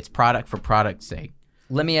crap. It's product for product's sake.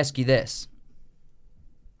 Let me ask you this.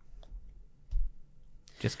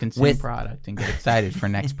 Just consume With- product and get excited for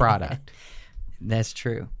next product. That's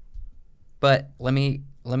true. But let me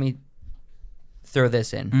throw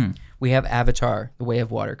this in. We have Avatar, The Way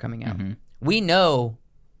of Water coming out. We know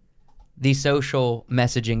the social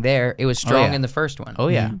messaging there. It was strong yeah. in the first one. Oh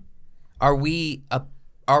yeah. Are we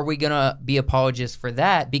gonna be apologists for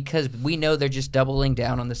that because we know they're just doubling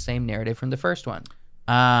down on the same narrative from the first one?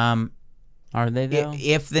 Are they, though?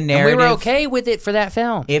 If the And narrative, we were okay with it for that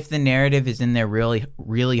film. if the narrative is in there really,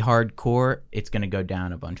 really hardcore, it's going to go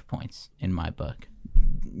down a bunch of points in my book.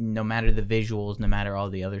 No matter the visuals, no matter all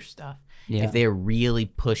the other stuff. Yeah. If they're really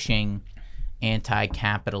pushing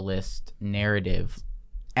anti-capitalist narrative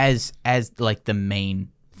as like the main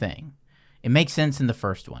thing, it makes sense in the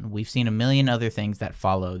first one. We've seen a million other things that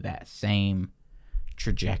follow that same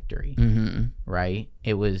trajectory, right?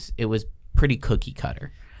 It was pretty cookie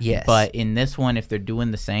cutter. Yes. But in this one, if they're doing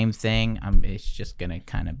the same thing, it's just gonna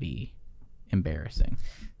kind of be embarrassing.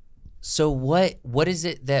 So what is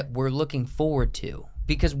it that we're looking forward to?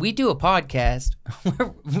 Because we do a podcast.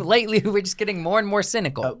 Lately, we're just getting more and more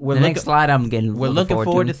cynical. We're The next slide I'm getting. We're looking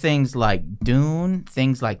forward to to. things like Dune,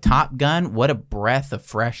 things like Top Gun. What a breath of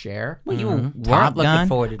fresh air! Well, you weren't Top looking Gun.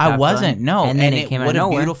 forward to I Top wasn't. Gun, No, and then it came out what of a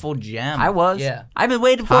nowhere. beautiful gem. I was. Yeah. I've been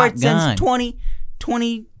waiting for Top it Gun. since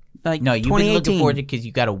 2020. Like No, you've been 2018. looking forward to because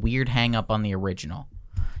you got a weird hang up on the original.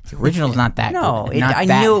 The original's not that No, good. Not I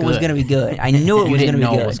that knew it was good. going to be good. I knew it You was didn't going to be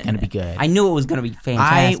know good. it was going to be good. I knew it was going to be I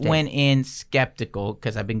fantastic. went in skeptical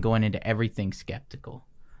because I've been going into everything skeptical.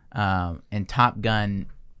 And Top Gun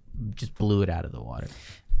just blew it out of the water.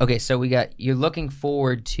 Okay, so you're looking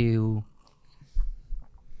forward to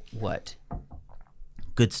what?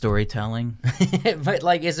 Good storytelling, But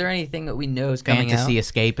like, is there anything that we know is coming fantasy out?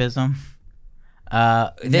 escapism.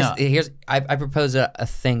 I propose a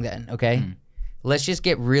thing then. Okay, let's just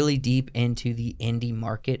get really deep into the indie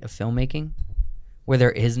market of filmmaking, where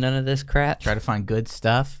there is none of this crap. Try to find good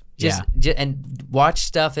stuff. And watch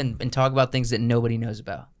stuff and talk about things that nobody knows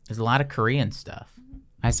about. There's a lot of Korean stuff.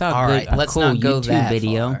 I saw All a, right, good, a let's cool not go YouTube that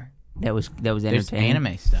video far. that was There's entertaining.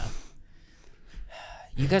 anime stuff.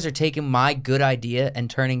 You guys are taking my good idea and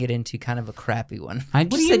turning it into kind of a crappy one. I do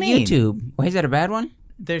just you said mean? YouTube. Why is that a bad one?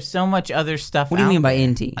 There's so much other stuff. What do you out mean by there.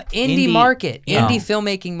 indie? Indie Indie- market, Yeah. indie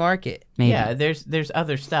filmmaking market. Maybe. Yeah, there's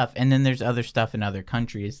other stuff, and then there's other stuff in other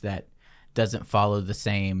countries that doesn't follow the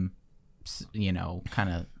same, kind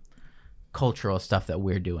of cultural stuff that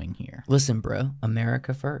we're doing here. Listen, bro,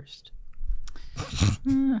 America first.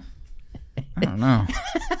 I don't know.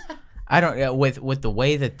 I don't with the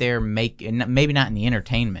way that they're making, maybe not in the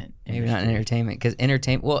entertainment. Maybe not in entertainment, because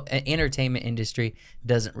entertainment industry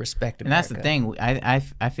doesn't respect And America. that's the thing.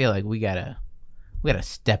 I feel like we gotta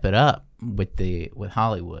step it up with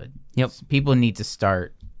Hollywood. Yep. People need to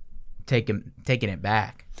start taking it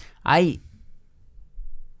back.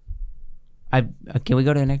 Can we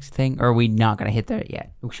go to the next thing, or are we not going to hit that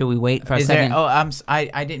yet? Should we wait for a Is there? second?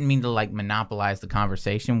 I didn't mean to like monopolize the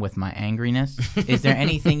conversation with my angriness. Is there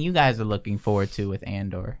anything you guys are looking forward to with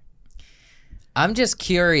Andor? I'm just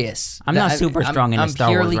curious. I'm not super strong into Star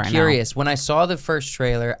Wars I'm purely right now. curious. When I saw the first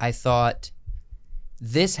trailer, I thought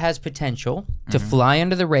this has potential to Mm-hmm. fly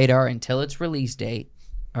under the radar until its release date.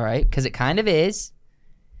 All right, because it kind of is.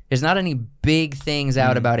 There's not any big things Mm-hmm.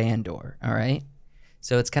 out about Andor. All right.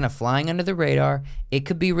 So it's kind of flying under the radar. It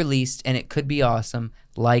could be released and it could be awesome,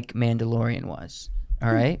 like Mandalorian was.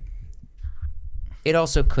 All right. It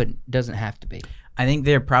also doesn't have to be. I think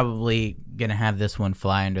they're probably gonna have this one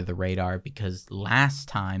fly under the radar because last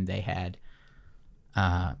time they had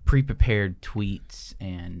pre-prepared tweets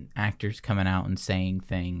and actors coming out and saying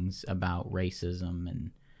things about racism and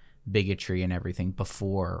bigotry and everything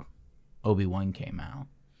before Obi-Wan came out.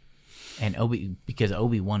 And because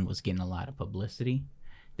Obi-Wan was getting a lot of publicity.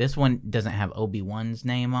 This one doesn't have Obi-Wan's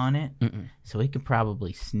name on it, so it could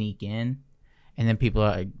probably sneak in. And then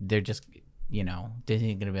they're just,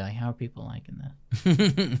 Disney's going to be like, how are people liking this?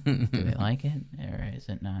 Do they like it? Or is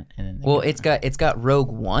it not? And then Well, it's got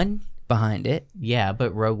Rogue One behind it. yeah,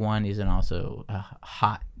 but Rogue One isn't also a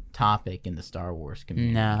hot topic in the Star Wars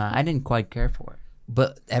community. Nah, I didn't quite care for it.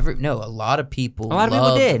 But a lot of people people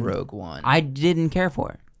loved did. Rogue One. I didn't care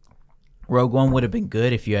for it. Rogue One would have been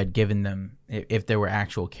good if you had given them, if there were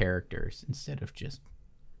actual characters instead of just,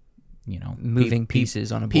 Moving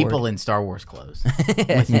pieces on a board. people in Star Wars clothes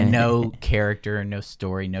with no character, no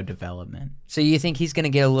story, no development. So you think he's going to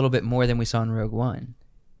get a little bit more than we saw in Rogue One?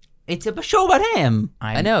 It's a show about him.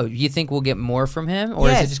 I know. You think we'll get more from him, or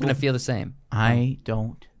is Yes. it just going to feel the same? I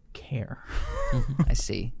don't care I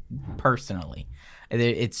see. personally.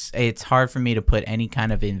 It's hard for me to put any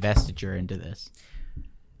kind of investiture into this.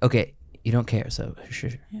 Okay, you don't care, so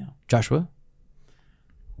sure. Yeah. Joshua?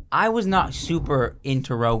 I was not super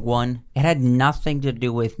into Rogue One. It had nothing to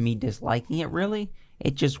do with me disliking it, really.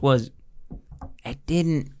 It just was. It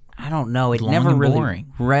didn't. I don't know. It Long never and really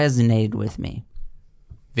boring. resonated with me.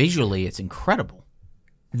 Visually, it's incredible.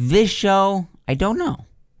 This show, I don't know.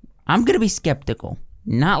 I'm going to be skeptical.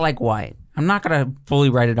 Not like Wyatt. I'm not going to fully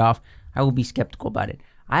write it off. I will be skeptical about it.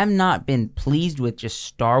 I have not been pleased with just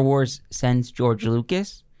Star Wars since George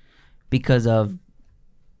Lucas because of,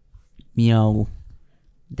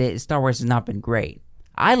 the Star Wars has not been great.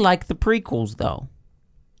 I like the prequels, though.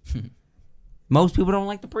 Most people don't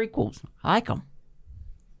like the prequels. I like them.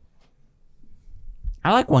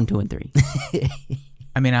 I like 1, 2, and 3.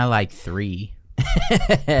 I mean, I like 3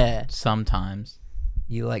 sometimes.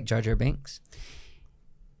 You like Jar Jar Binks?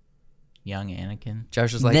 Young Anakin.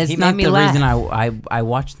 Josh was like, That's he not made me the laugh. reason I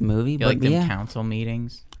watched the movie. You But like them yeah, council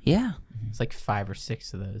meetings? yeah, It's like 5 or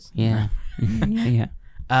 6 of those. yeah, yeah.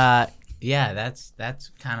 Yeah, that's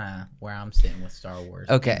kind of where I'm sitting with Star Wars.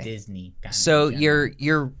 Okay. Disney. Kinda So in general.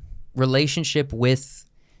 your relationship with,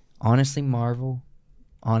 honestly, Marvel,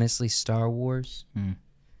 honestly, Star Wars,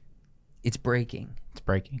 it's breaking. It's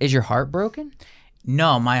breaking. Is your heart broken?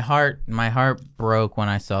 No, my heart broke when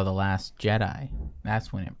I saw The Last Jedi.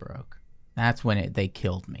 That's when it broke. That's when they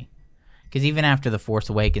killed me. Because even after The Force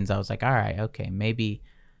Awakens, I was like, all right, okay, maybe,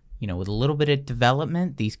 with a little bit of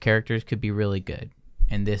development, these characters could be really good.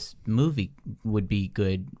 And this movie would be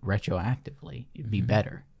good retroactively. It'd be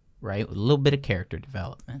better, right? With a little bit of character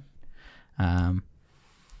development.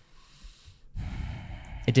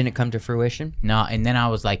 It didn't come to fruition. No, and then I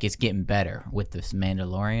was like, it's getting better with this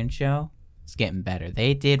Mandalorian show. It's getting better.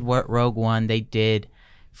 They did what Rogue One. They did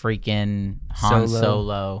freaking Han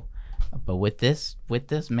Solo. But with this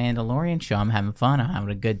Mandalorian show, I'm having fun. I'm having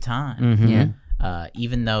a good time. Yeah.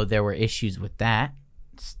 Even though there were issues with that,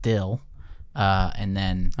 still. And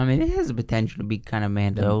then I mean, it has the potential to be kind of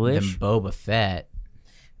then Mando-ish. Boba Fett.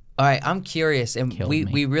 All right, I'm curious, and Killed we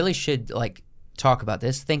me. really should talk about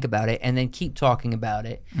this, think about it, and then keep talking about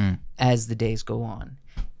it as the days go on.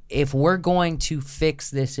 If we're going to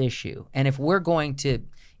fix this issue, and if we're going to,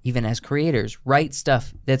 even as creators, write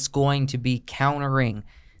stuff that's going to be countering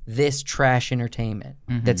this trash entertainment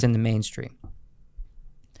that's in the mainstream,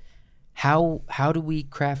 how do we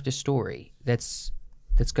craft a story that's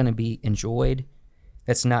going to be enjoyed,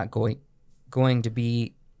 that's not going to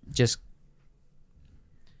be just,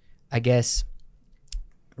 I guess,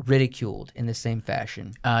 ridiculed in the same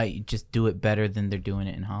fashion? You just do it better than they're doing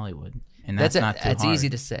it in Hollywood, and that's not too that's hard. easy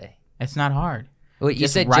to say. It's not hard. Well, you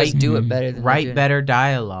Just said write- just do it better than Write they're doing. better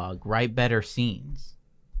dialogue. Write better scenes.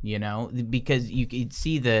 Because you could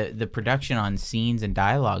see the production on scenes and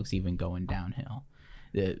dialogues even going downhill.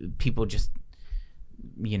 The people just,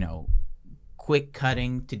 quick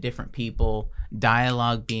cutting to different people,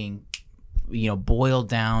 dialogue being, boiled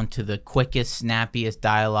down to the quickest, snappiest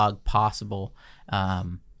dialogue possible,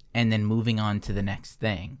 and then moving on to the next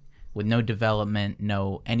thing with no development,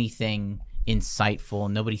 no anything insightful,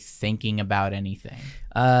 nobody thinking about anything.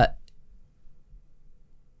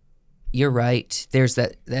 You're right. There's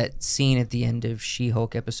that scene at the end of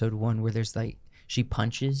She-Hulk episode 1 where there's she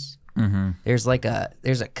punches. Mm-hmm. There's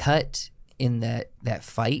a cut in that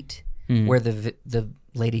fight where the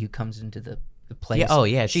lady who comes into the place. Yeah. Oh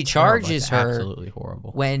yeah. She it's terrible. charges It's her absolutely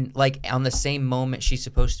horrible. when on the same moment she's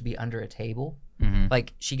supposed to be under a table.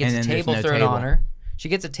 She gets And a then there's table no thrown table. on her. She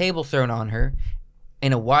gets a table thrown on her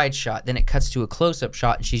in a wide shot. Then it cuts to a close-up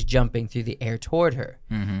shot and she's jumping through the air toward her.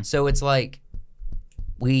 So it's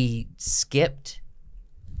we skipped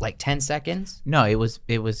 10 seconds. No, it was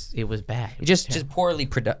bad. It was Just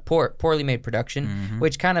poorly made production,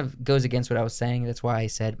 which kind of goes against what I was saying. That's why I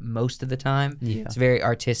said most of the time. Yeah. It's very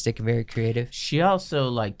artistic and very creative. She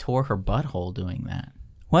also tore her butthole doing that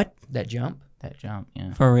What? That jump. jump.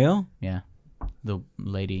 Yeah, For real? yeah. The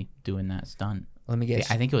lady doing that stunt. Let me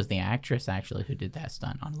guess. I think it was the actress actually who did that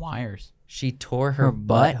stunt on wires. She tore her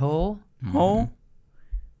butt? butthole. Oh.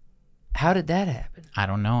 How did that happen? I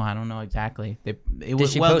don't know exactly. It Did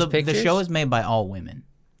was she well. post The pictures? show is made by all women,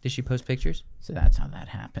 Did she post pictures? so that's how that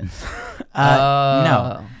happens. Oh.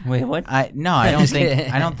 No, Wait, what? I don't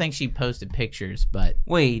think I don't think she posted pictures, but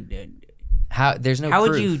Wait, How? There's no. how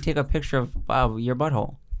would proof. you take a picture of your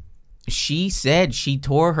butthole? she said she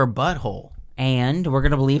tore her butthole. And we're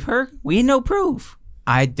gonna believe her? We had no proof.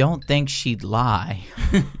 I don't think she'd lie.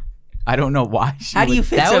 I don't know why she How do you would-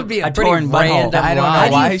 fix That a, would be a a pretty torn butthole? random I don't know lie. How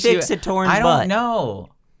do why you she fix a torn I butt? don't know.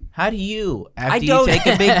 How do you? After I you don't- take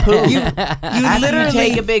a big poop. You After literally you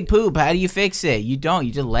take a big poop, how do you fix it? You don't.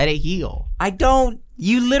 You just let it heal. I don't.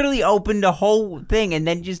 You literally opened a whole thing and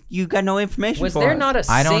then you got no information Was for there us. not a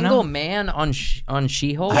I don't single know. man on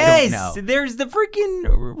She-Hulk? I don't Yes, know. there's the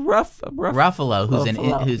freaking rough. Ruffalo,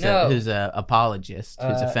 who's No. who's a apologist,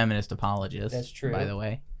 who's a feminist apologist. that's true. By the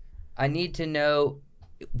way, I need to know.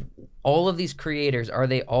 All of these creators, are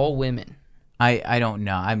they all women? I don't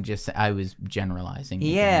know. I was generalizing.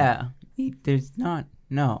 again. Yeah, there's not.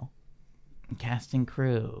 No, Cast and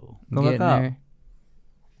crew. Go look Getting up. there.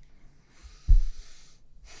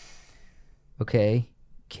 Okay,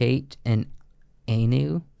 Kate and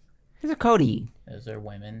Anu, there's a Cody, Those are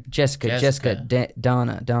women. Jessica,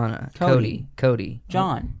 Donna, Cody. Cody,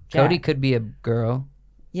 John, Cody Jack. could be a girl.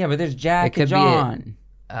 Yeah, but there's Jack It could and be John.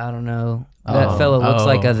 I don't know. That Oh, fellow looks oh.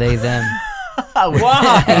 like a they them.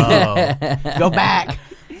 Why? Go back.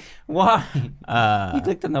 Why? You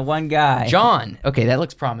clicked on the one guy. John. Okay, that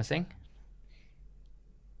looks promising.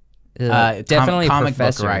 Definitely a comic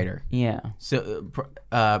professor. book writer. Yeah. So,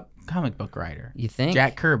 comic book writer. You think?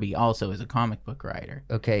 Jack Kirby also is a comic book writer.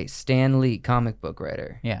 Okay, Stan Lee, comic book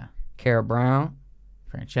writer. Yeah. Kara Brown.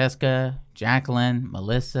 Francesca, Jacqueline,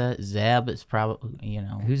 Melissa, Zeb is probably,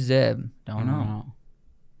 Who's Zeb? don't know.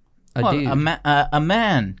 A Well, dude. a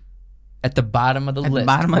man. At the bottom of the At the list.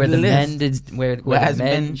 bottom of where the men list. did, where the hasn't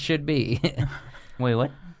men been- should be. Wait,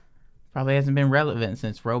 what? Probably hasn't been relevant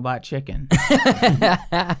since Robot Chicken.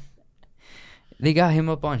 They got him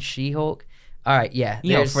up on She-Hulk. All right, yeah.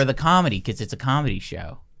 You know, there's- for the comedy, because it's a comedy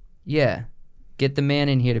show. Yeah, get the man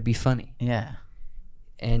in here to be funny. Yeah.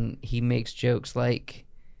 And he makes jokes like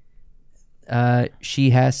she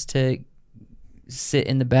has to sit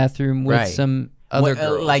in the bathroom with Right. some other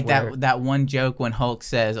Well, girls. like where- that one joke when Hulk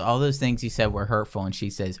says all those things you said were hurtful, and she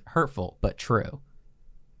says hurtful but true.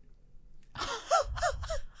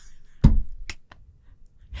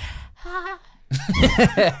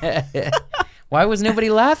 Why was nobody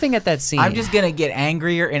laughing at that scene? I'm just gonna get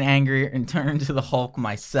angrier and angrier and turn to the Hulk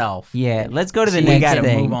myself. Yeah, let's go to the We next gotta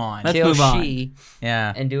thing. move on. Let's kill move on. she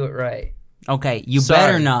Yeah. and do it right. Okay, you Sorry.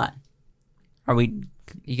 better not. Are we?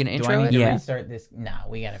 You gonna Do intro I need it? to Yeah. restart this? No,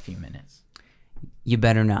 we got a few minutes. You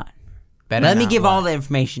better not. Better Let me not give what? all the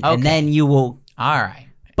information, Okay. and then you will. All right.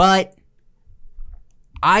 But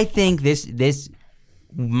I think this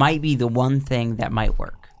might be the one thing that might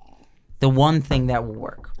work. The one thing that will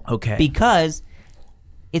work. Okay. Because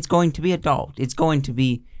it's going to be adult. It's going to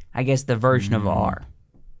be, I guess, the version of R.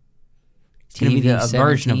 It's going to be a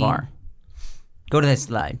version of TV-17. R. Go to that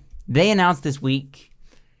slide. They announced this week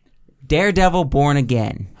Daredevil Born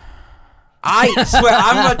Again. I swear,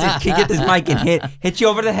 I'm about to get this mic and hit you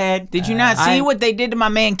over the head. Did you not see what they did to my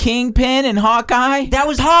man Kingpin and Hawkeye? That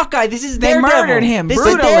was Hawkeye. This is They Daredevil. murdered him This is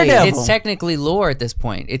brutally. Daredevil. It's technically lore at this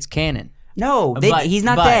point. It's canon. No, But- he's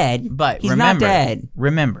not but- dead. But he's remember, not dead.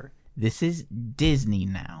 Remember, this is Disney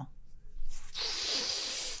now.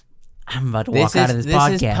 I'm about to walk out of this This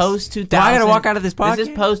podcast. is post 2000. Do I gotta walk out of this podcast? This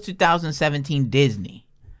is post 2017 Disney.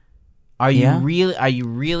 Are you Yeah. really? Are you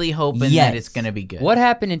really hoping Yes. that it's going to be good? What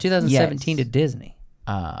happened in 2017 Yes. to Disney?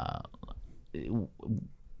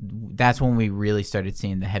 That's when we really started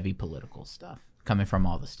seeing the heavy political stuff coming from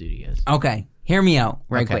all the studios. Okay, hear me out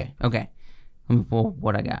right Okay. quick. Okay, let me pull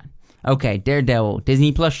what I got. Okay, Daredevil,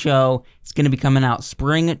 Disney Plus show. It's going to be coming out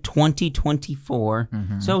spring 2024.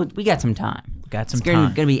 So we got some time. Got some It's going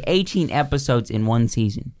time. to be 18 episodes in one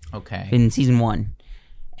season, Okay. in season 1.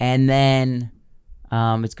 And then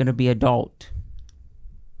it's going to be adult.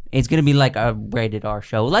 It's going to be like a rated R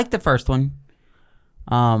show, like the first one.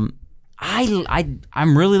 I'm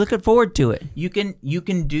really looking forward to it. You can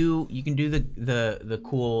do the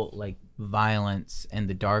cool like violence and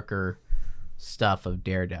the darker stuff of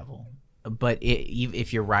Daredevil, but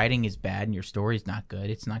if your writing is bad and your story's not good,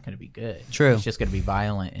 it's not going to be good. True. It's just going to be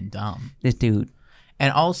violent and dumb. This dude.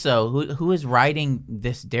 And also, who is writing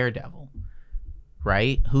this Daredevil?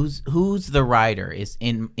 Right? Who's the writer? Is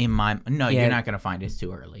in my no. Yeah. You're not going to find it. It's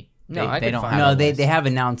too early. No, I they could don't find have. No, a they list. have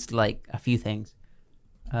announced like a few things.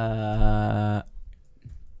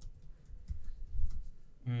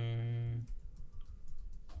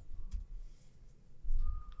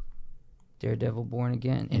 Daredevil Born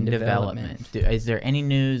Again in development. Is there any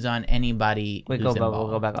news on anybody? Wait, who's go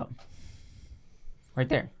involved? back up. Right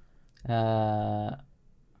there.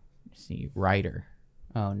 See writer.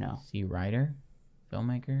 Oh no. See writer,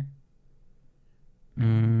 filmmaker.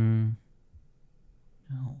 Mm,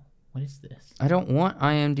 No. What is this? I don't want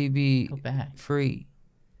IMDb Go back. free.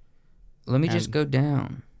 Let me just go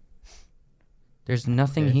down. There's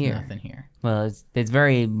nothing There's here. Nothing here. Well, it's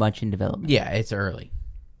very much in development. Yeah, it's early.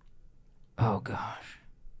 Oh gosh.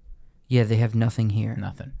 Yeah, they have nothing here.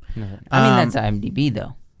 Nothing. I mean, that's IMDb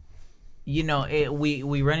though. You know,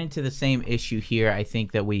 we run into the same issue here. I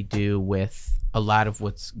think that we do with a lot of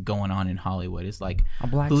what's going on in Hollywood. Is like A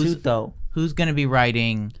black who's- suit though. who's going to be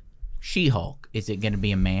writing She-Hulk? Is it going to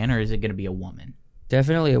be a man or is it going to be a woman?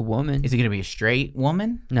 Definitely a woman. Is it going to be a straight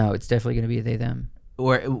woman? No, it's definitely going to be a they them.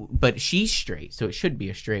 But she's straight, so it should be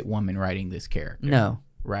a straight woman writing this character. No,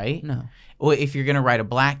 Right? no. Well, if you're going to write a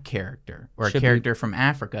black character or Should a be- character from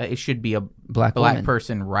Africa, it should be a Black black woman.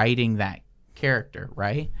 person writing that character,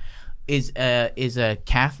 right? Is a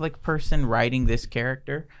Catholic person writing this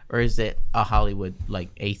character, or is it a Hollywood like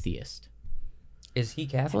atheist? Is he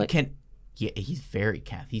Catholic? Yeah, he's very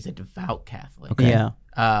Catholic. He's a devout Catholic. Okay. Yeah.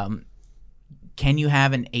 Can you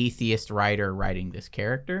have an atheist writer writing this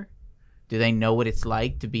character? Do they know what it's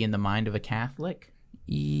like to be in the mind of a Catholic?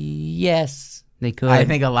 Yes. They could. I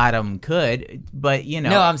think a lot of them could, but you know,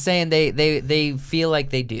 No, I'm saying they feel like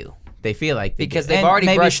they do. they feel like they Because do. they've And already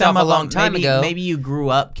maybe brushed some off a of long them- time maybe- ago. Maybe you grew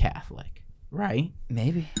up Catholic, right?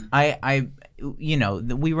 Maybe. I you know,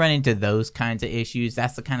 we run into those kinds of issues.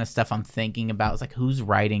 That's the kind of stuff I'm thinking about. It's like, who's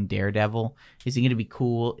writing Daredevil? Is he going to be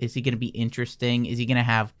cool? Is he going to be interesting? Is he going to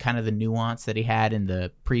have kind of the nuance that he had in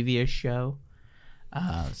the previous show?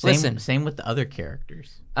 Listen. Same with the other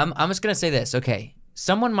characters. I'm just gonna say this. Okay,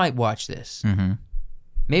 someone might watch this. Mm-hmm.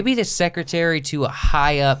 Maybe the secretary to a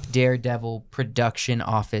high up Daredevil production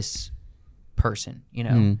office person. You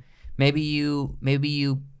know, maybe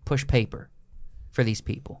you push paper for these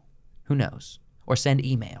people. Who knows? Or send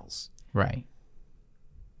emails. Right.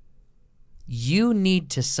 you need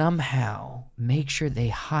to somehow make sure they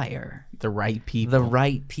hire The right people. the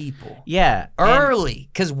right people Yeah. early,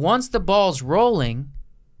 because once the ball's rolling,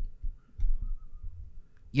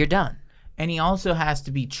 you're done. And he also has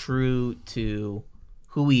to be true to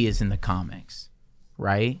who he is in the comics,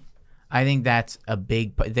 right? I think that's a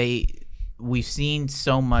big. We've seen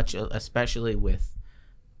so much, especially with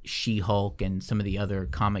She-Hulk and some of the other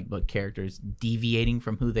comic book characters, deviating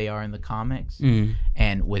from who they are in the comics.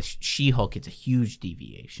 And with She-Hulk, it's a huge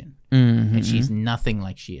deviation, and she's nothing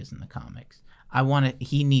like she is in the comics.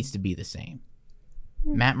 He needs to be the same.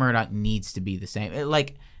 Matt Murdock needs to be the same.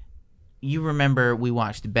 Like, you remember we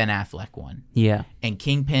watched the Ben Affleck one. Yeah. And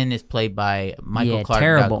Kingpin is played by Michael Clark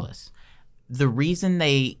terrible. Douglas. The reason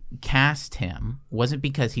they cast him wasn't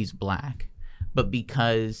because he's black, but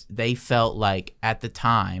because they felt like at the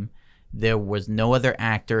time there was no other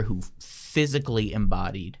actor who physically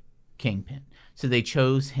embodied Kingpin. So they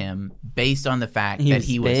chose him based on the fact that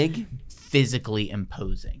he was big. physically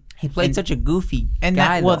imposing. He played such a goofy And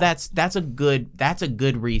guy. that's a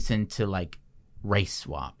good reason to like race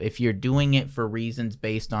swap. If you're doing it for reasons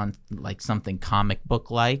based on like something comic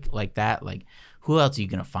book like that, like who else are you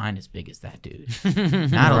gonna find as big as that dude?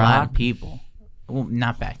 Not a lot of people. Well,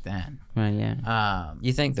 not back then. Right, yeah.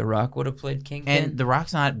 You think The Rock would have played Kingpin? And The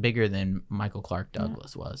Rock's not bigger than Michael Clark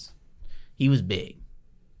Douglas was. He was big.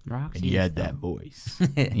 Roxy. And he had that voice.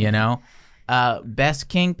 You know? Best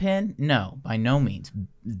Kingpin? No, by no means.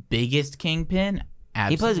 Biggest Kingpin?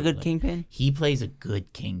 Absolutely. He plays a good Kingpin. He plays a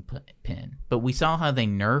good Kingpin. But we saw how they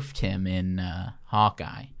nerfed him in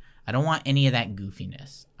Hawkeye. I don't want any of that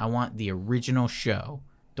goofiness. I want the original show.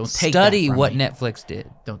 Don't take study that from what me. Netflix did,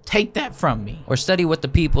 Don't take that from me. or study what the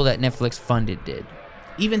people that Netflix funded did.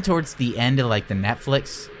 Even towards the end of like the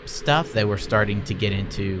Netflix stuff, they were starting to get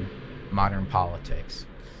into modern politics.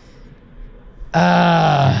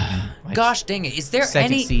 Like, Gosh dang it! Is there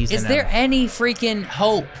second any? season Is there of- any freaking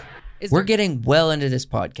hope? We're getting well into this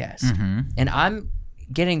podcast, and I'm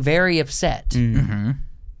getting very upset. Mm-hmm.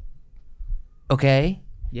 Okay,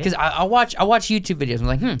 because I watch YouTube videos. I'm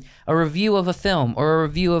like, a review of a film or a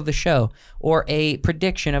review of a show or a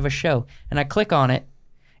prediction of a show, and I click on it,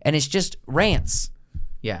 and it's just rants,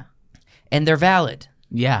 Yeah. and they're valid,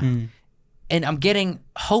 Yeah. and I'm getting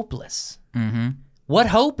hopeless. What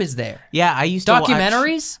hope is there? Yeah, I used to watch-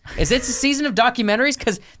 Documentaries? Is this a season of documentaries?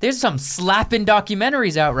 Because there's some slapping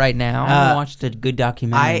documentaries out right now. I haven't watched a good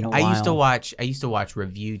documentary in a while. I used to watch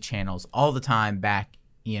review channels all the time back,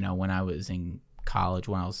 when I was in college,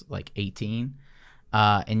 when I was like 18.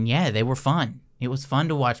 And yeah, they were fun. It was fun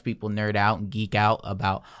to watch people nerd out and geek out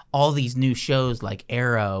about all these new shows like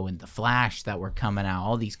Arrow and The Flash that were coming out,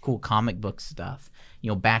 all these cool comic book stuff.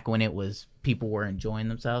 Back when it was people were enjoying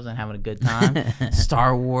themselves and having a good time.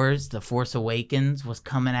 Star Wars, The Force Awakens was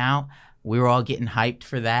coming out. We were all getting hyped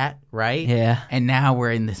for that, right? Yeah. And now we're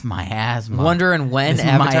in this miasma. Wondering when This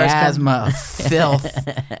Avatar's coming. miasma of filth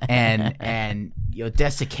and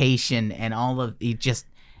desiccation and all of it.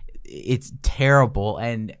 It's terrible.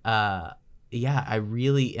 And yeah, I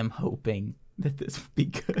really am hoping that this will be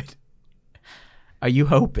good. Are you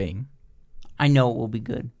hoping? I know it will be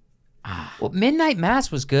good. Well, Midnight Mass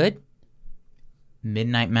was good.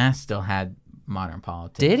 Midnight Mass still had modern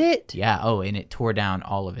politics. Did it? Yeah. Oh, and it tore down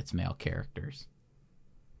all of its male characters.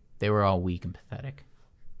 They were all weak and pathetic.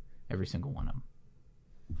 Every single one of them.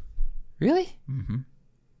 Really? Mm-hmm.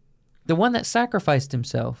 The one that sacrificed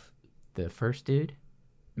himself. The first dude,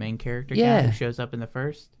 main character Yeah. guy who shows up in the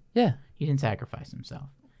first, Yeah. he didn't sacrifice himself.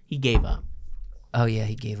 He gave up. Oh, yeah,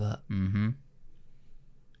 he gave up. Mm-hmm.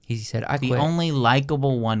 He said, I The quit. only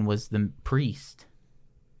likable one was the priest.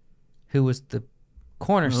 Who was the who was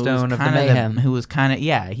cornerstone of the kinda mayhem. who was kind of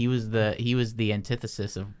he was the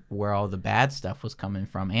antithesis of where all the bad stuff was coming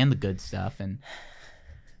from and the good stuff. And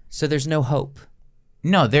So there's no hope.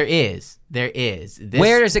 no, there is this,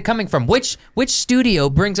 Where is it coming from? Which studio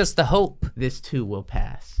brings us the hope? this too will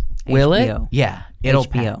pass. Will it? HBO. Yeah, it'll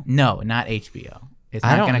HBO. pass. No, not HBO. It's I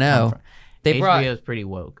not don't gonna know. come from They brought, HBO is pretty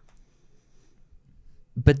woke.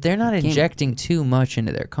 but they're not Can't- injecting too much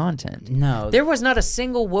into their content. No. There was not a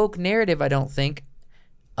single woke narrative, I don't think,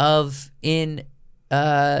 of in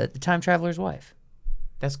The Time Traveler's Wife.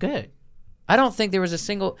 That's good. I don't think there was a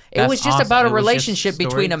single. It That's was just awesome. about a It was just relationship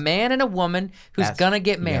between a stories. man and a woman who's That's- gonna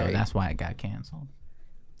get yeah, married. that's why it got canceled.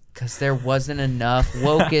 Because there wasn't enough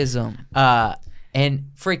wokeism. And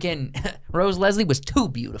freaking Rose Leslie was too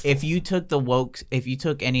beautiful. If you took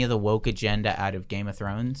any of the woke agenda out of Game of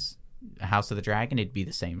Thrones, House of the Dragon, it'd be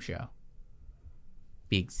the same show.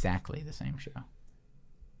 Be exactly the same show.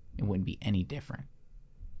 It wouldn't be any different.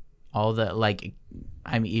 All the like,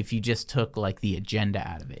 I mean, if you just took like the agenda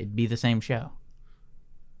out of it, it'd be the same show.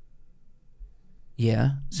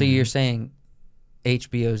 Yeah. So you're saying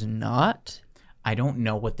HBO's not? I don't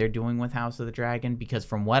know what they're doing with House of the Dragon because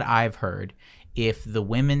from what I've heard, if the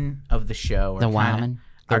women of the show The women.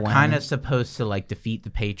 are kind of supposed to like defeat the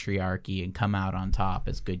patriarchy and come out on top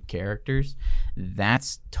as good characters,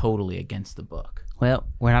 that's totally against the book. Well,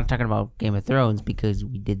 we're not talking about Game of Thrones because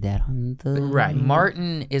we did that on the Right.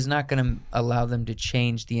 Martin is not going to allow them to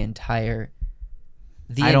change the entire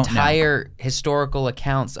I don't historical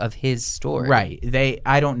accounts of his story. Right.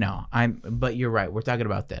 I don't know. But you're right. We're talking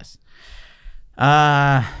about this.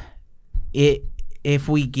 If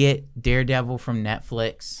we get Daredevil from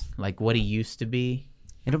Netflix, like what he used to be,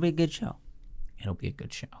 It'll be a good show. it'll be a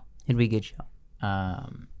good show. It'll be a good show.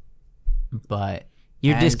 But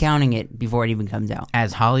You're as- discounting it before it even comes out.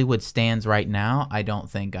 as Hollywood stands right now, I don't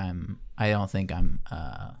think I'm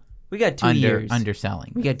We got 2 years.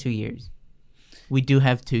 underselling. We got 2 years. We do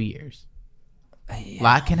have 2 years. A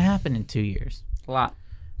lot can happen in 2 years. A lot.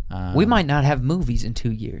 We might not have movies in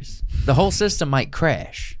 2 years. The whole system might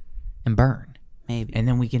crash and burn. Maybe. And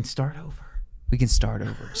then we can start over. We can start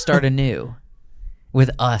over. Start anew.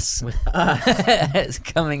 With us.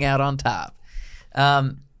 Coming out on top.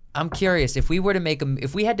 I'm curious, if we had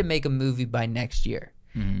to make a movie by next year,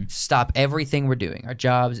 stop everything we're doing, our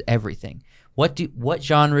jobs, everything. What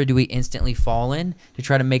genre do we instantly fall in to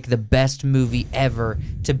try to make the best movie ever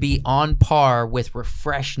to be on par with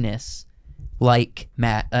refreshness like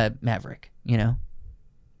Maverick, you know?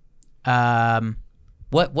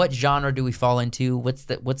 What genre do we fall into? What's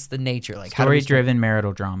the nature like? Story-driven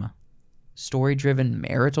marital drama. Story-driven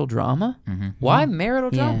marital drama? Mm-hmm. Why marital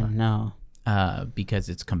Yeah, drama? no. Because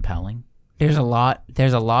it's compelling. There's a lot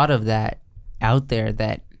of that out there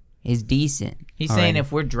that is decent. He's All saying right.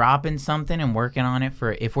 if we're dropping something and working on it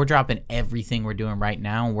if we're dropping everything we're doing right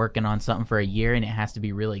now and working on something for a year and it has to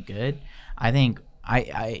be really good, I think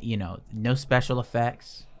no special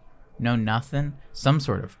effects, no nothing, some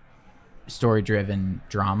sort of story-driven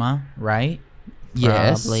drama, right?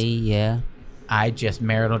 Yes. Probably, yeah.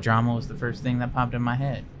 Marital drama was the first thing that popped in my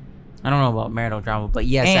head. I don't know about marital drama, but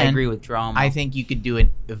yes, I And agree with drama. I think you could do a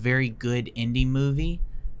very good indie movie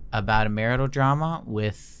about a marital drama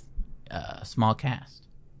with a small cast.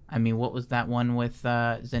 I mean, what was that one with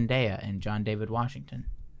Zendaya and John David Washington?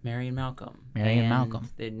 Mary and Malcolm. Mary and And Malcolm.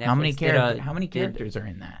 the How many Netflix How many did characters are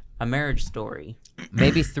in that? A Marriage Story.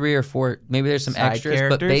 Maybe 3 or 4. Maybe there's some Side extras,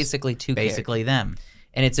 but characters? basically 2 characters. Basically them.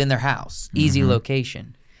 And it's in their house. Easy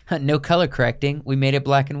location. No color correcting. We made it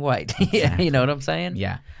black and white. Yeah, you know what I'm saying?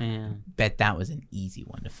 Yeah. Yeah. Bet that was an easy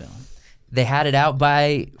one to film. They had it out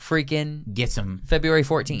by freaking Get some February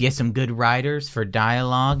 14th. good writers for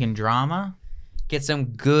dialogue and drama. Get some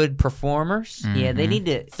good performers. Yeah, they need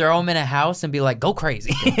to. Throw them in a house and be like, go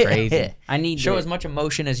crazy. crazy. I need Show to, as much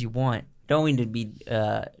emotion as you want. Don't mean to be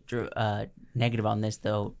negative on this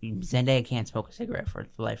though. Zendaya can't smoke a cigarette for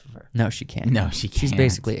the life of her. No, she can't. No, she can't. She's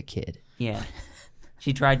basically a kid. Yeah.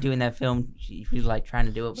 She tried doing that film. She was like trying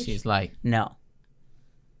to do it. But She's like, no.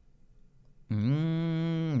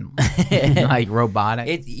 like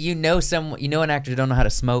robotic. You know an actor don't know how to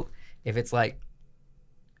smoke if it's like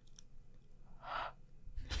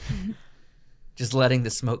just letting the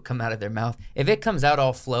smoke come out of their mouth. If it comes out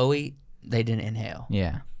all flowy, they didn't inhale.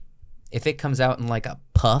 Yeah. If it comes out in like a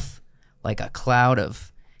puff, like a cloud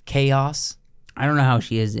of chaos, I don't know how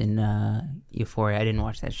she is in Euphoria. I didn't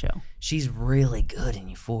watch that show. she's really good in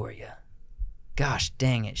Euphoria. Gosh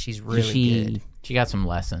dang it, she's really she good. She got some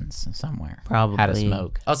lessons somewhere. Probably. How to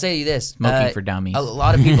smoke. I'll say you this: Smoking for dummies. A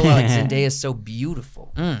lot of people are like Zendaya's so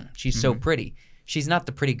beautiful. She's so pretty. She's not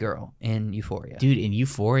the pretty girl in Euphoria. Dude, in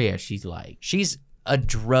Euphoria, she's like... She's a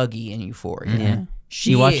druggie in Euphoria. Yeah.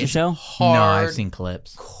 She You watch the is show? Hard No, I've seen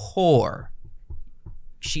clips. core.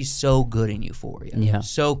 She's so good in Euphoria. Yeah.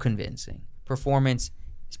 So convincing. Performance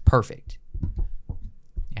is perfect.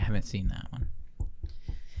 I haven't seen that one.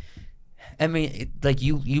 I mean, like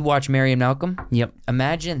you watch Mary and Malcolm. Yep.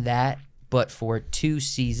 Imagine that, but for 2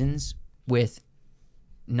 seasons with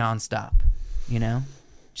nonstop. You know,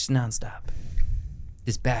 just nonstop.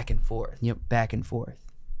 This back and forth. Yep. Back and forth.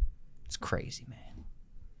 It's crazy, man.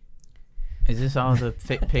 Is this all the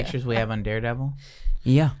pictures we have on Daredevil?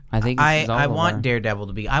 Yeah, I think this is all I of want our- Daredevil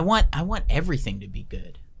to be... I want everything to be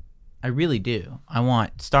good. I really do. I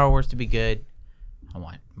want Star Wars to be good. I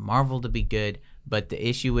want Marvel to be good. But the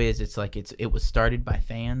issue is, it's like it was started by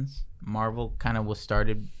fans. Marvel kind of was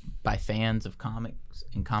started by fans of comics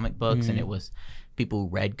and comic books, and it was people who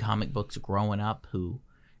read comic books growing up who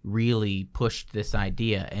really pushed this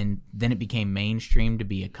idea, and then it became mainstream to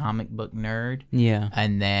be a comic book nerd. Yeah.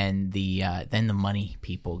 And then the money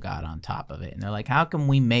people got on top of it, and they're like, how can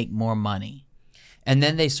we make more money? And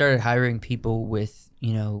then they started hiring people with,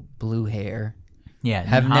 blue hair, Yeah,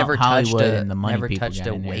 have never touched Hollywood a, and the money never people touched got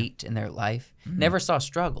a in there. weight in their life, never saw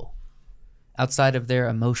struggle outside of their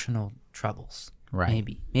emotional troubles. Right.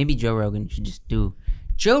 Maybe Joe Rogan should just do.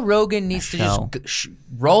 Joe Rogan needs to show. just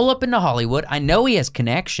roll up into Hollywood. I know he has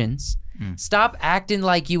connections. Stop acting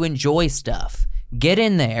like you enjoy stuff. Get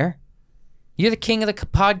in there. You're the king of the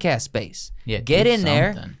podcast space. Yeah, Get do in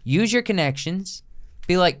there. something. Use your connections.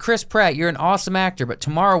 Be like, Chris Pratt, you're an awesome actor, but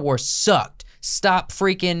Tomorrow War sucked. Stop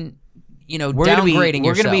freaking, downgrading We're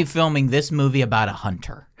yourself. gonna be filming this movie about a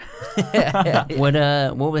hunter.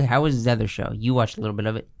 How was his other show? You watched a little bit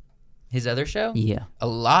of it. His other show? Yeah. A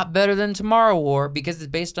lot better than Tomorrow War because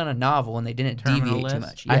it's based on a novel and they didn't deviate too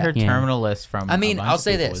much. I Yeah. heard Yeah. Terminal List from. I mean, a bunch I'll of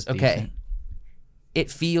say people this, was okay. decent.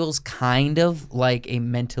 It feels kind of like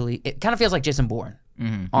it kind of feels like Jason Bourne,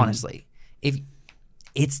 honestly. If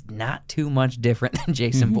it's not too much different than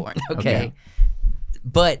Jason Bourne, okay?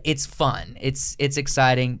 But it's fun. It's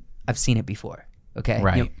exciting. I've seen it before, okay?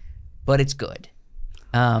 Right. But it's good.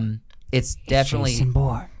 It's definitely Jason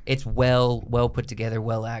Bourne. it's well put together,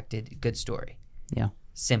 well acted, good story. Yeah.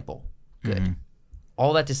 Simple, good.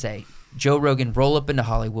 All that to say, Joe Rogan, roll up into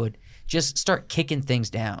Hollywood, just start kicking things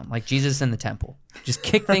down like Jesus in the temple. Just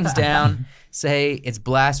kick things down, say it's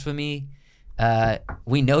blasphemy.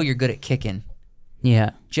 We know you're good at kicking.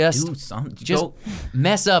 Yeah. Just Do something. just Go-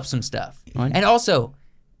 mess up some stuff. Right. And also,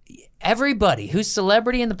 everybody who's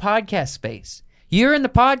celebrity in the podcast space, you're in the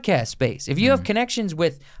podcast space. If you have connections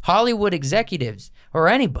with Hollywood executives or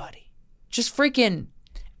anybody, just freaking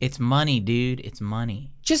It's money, dude. It's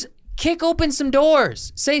money. just kick open some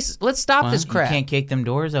doors. Say, let's stop this You crap. can't kick them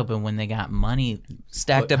doors open when they got money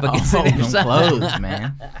Stacked up put against all the them side. clothes,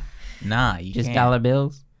 man. Nah, you Just can't. dollar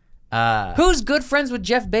bills. Who's good friends with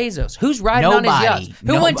Jeff Bezos? Who's riding on his Nobody. yachts?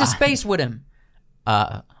 Who went to Nobody. space with him?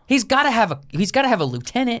 Uh, He's got to have a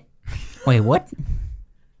lieutenant. Wait, what?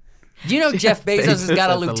 Do you know Jeff Bezos has Bezos got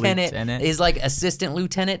a has a lieutenant? lieutenant? Is like assistant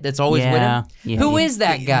lieutenant that's always Yeah, with him. yeah, Who yeah. is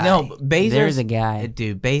that guy? No, Bezos. There's a guy.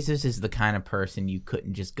 Dude, Bezos is the kind of person you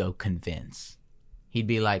couldn't just go convince. He'd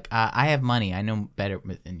be like, I have money. I know better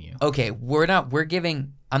than you. Okay,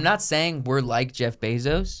 I'm not saying we're like Jeff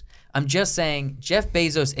Bezos. I'm just saying Jeff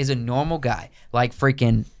Bezos is a normal guy. Like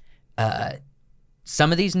freaking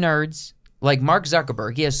some of these nerds, like Mark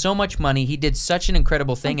Zuckerberg, he has so much money. He did such an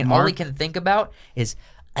incredible thing. And all he can think about is,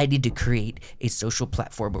 I need to create a social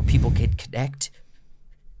platform where people can connect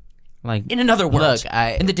Like, in another world, Look,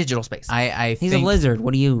 in the digital space. I he's think, a lizard.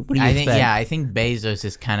 What do you I think, expect? I think Bezos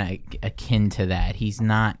is kind of akin to that. He's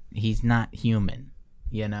not human,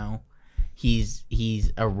 you know? He's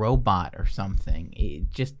a robot or something.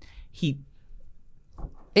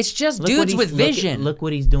 It's just Look what dudes he's- with look at- vision. Look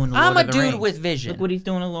what he's doing to I'm Lord a of the dude Rings. with vision. Look what he's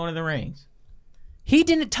doing to Lord of the Rings. He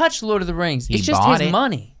didn't touch Lord of the Rings. He It's just bought his it.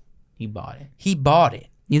 money. He bought it. He bought it.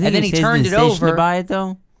 You think and then it's he his turned it decision over. to buy it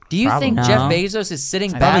though? Do you think Probably. Jeff No. Bezos is sitting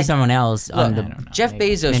Probably back? someone else on Look, the. I don't know. Jeff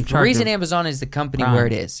maybe. In Bezos, the charge reason of Amazon is the company Prime. where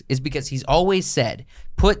it is because he's always said,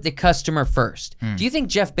 put the customer first. Do you think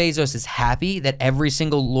Jeff Bezos is happy that every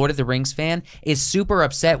single Lord of the Rings fan is super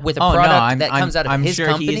upset with a product that comes out of I'm his sure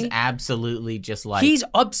company? he's absolutely just like He's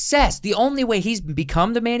obsessed. The only way he's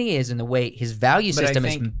become the man he is and the way his value But I system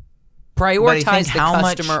think- is But I prioritize think the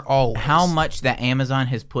customer always. How much that Amazon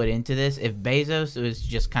has put into this? If Bezos was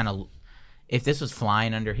just kind of, if this was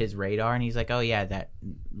flying under his radar, and he's like, "Oh yeah, that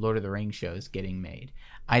Lord of the Rings show is getting made,"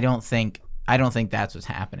 I don't think that's what's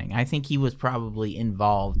happening. I think he was probably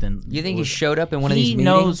involved in. You think he showed up in one of these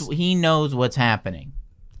knows meetings? he knows what's happening.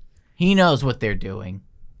 He knows what they're doing.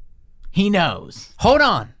 He knows. Hold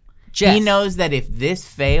on. Jeff. He knows that if this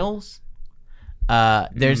fails,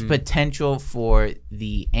 there's potential for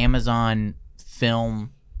the Amazon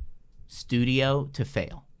film studio to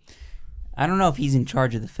fail. I don't know if he's in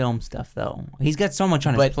charge of the film stuff though. He's got so much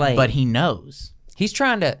on his plate. But he knows. He's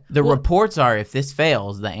trying to. The Well, reports are if this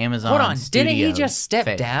fails, the Amazon Hold on. Didn't he studio just step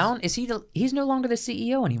fails. down? Is he? He's no longer the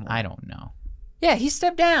CEO anymore. I don't know. Yeah, he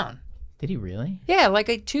stepped down. Did he really? Yeah,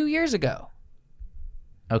 like 2 years ago.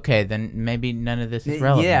 Okay, then maybe none of this is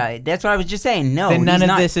relevant. Yeah, that's what I was just saying. No, Then none he's of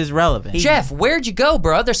not- this is relevant. Jeff, where'd you go,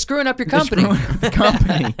 bro? They're screwing up your They're company. screwing up the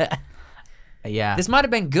company. Yeah, This might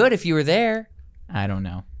have been good if you were there. I don't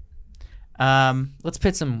know. Let's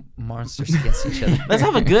pit some monsters against each other. Let's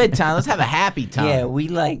have a good time. Let's have a happy time. Yeah, we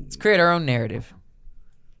like Let's create our own narrative.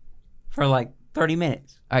 for like 30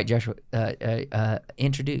 minutes. All right, Joshua,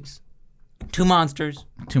 introduce. Two monsters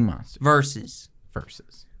Two monsters versus.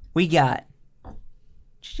 versus. We got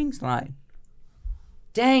Ching slide.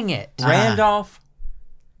 Dang it. Randolph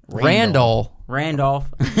Randall.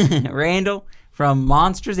 Randall from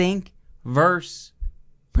Monsters Inc. versus,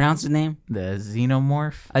 pronounce his name, The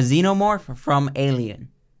Xenomorph. a xenomorph from Alien.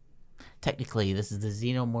 Technically, this is the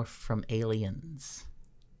Xenomorph from Aliens.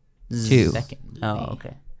 2. Second movie. Oh,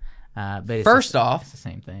 okay. But it's First off- it's the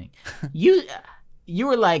same thing. You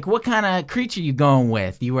were like, "What kind of creature you going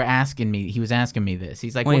with?" You were asking me. He was asking me this.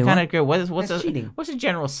 He's like, Wait, "What kind what? of what's That's cheating. what's the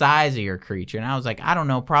general size of your creature?" And I was like, "I don't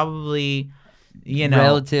know. Probably,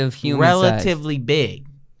 Relative human relatively big,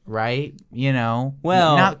 right?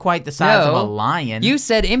 Well, not quite the size of no. a lion." You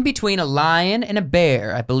said in between a lion and a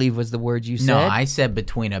bear, I believe was the word you said. No, I said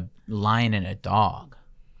between a lion and a dog.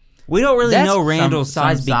 We don't really That's know Randall's some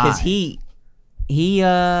size because size. he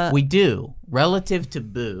We do relative to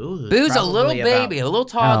Boo. who's Boo's a little probably about- baby, a little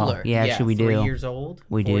toddler. Oh, yeah, actually we 3 do. years old.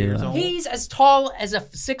 We 4 do. years old. He's as tall as a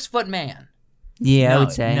 6-foot man. Yeah, I No,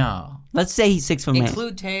 would say. no. Let's say he's 6 foot man.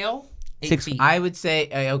 Include tail, 8 6 feet. I would say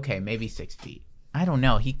okay, maybe 6 feet. I don't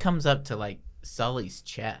know. He comes up to like Sully's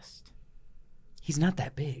chest. He's not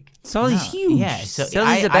that big. Sully's No, huge. Yeah, so Sully's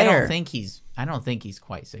I a bear. I don't think he's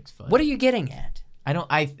quite 6 foot. What are you getting at? I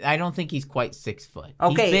don't think he's quite 6 foot.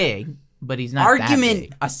 Okay. He's big, but he's not that Argument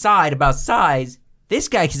big. aside about size, this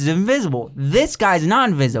guy is invisible. This guy's not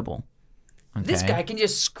invisible. This Okay. guy can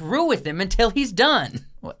just screw with him until he's done.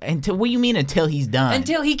 Until what do you mean until he's done?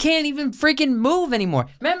 Until he can't even freaking move anymore.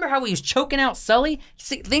 Remember how he was choking out Sully?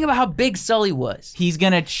 See, think about how big Sully was. He's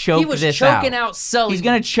gonna choke He was this choking out. out Sully. He's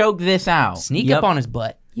gonna choke this out. sneak Yep. up on his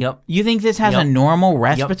butt. Yep. You think this has Yep. a normal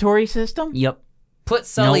respiratory system? Yep. Put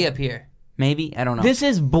Sully Nope. up here. Maybe. I don't know. This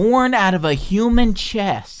is born out of a human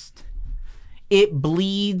chest. It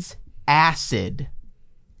bleeds acid.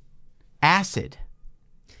 Acid.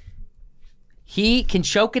 He can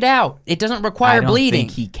choke it out. It doesn't I require don't bleeding.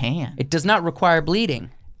 think he can. It does not require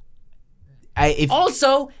bleeding. If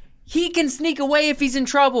Also, he can sneak away if he's in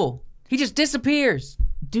trouble. He just disappears.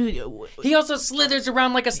 dude, He also slithers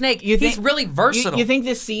around like a snake. you He's think- really versatile. You think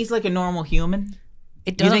this sees like a normal human?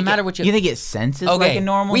 it doesn't think matter it, what you think it senses Okay, like a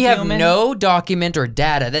normal we human? have no document or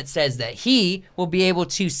data that says that he will be able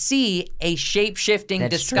to see a shape-shifting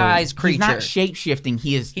That's disguised He's creature. not shape shifting.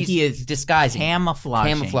 He is disguising,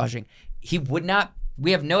 camouflaging. camouflaging. He would not.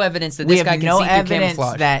 We have no evidence that We this guy have can no see through evidence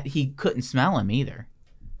camouflage. that he couldn't smell him either.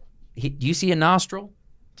 Do you see a nostril?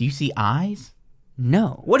 Do you see eyes?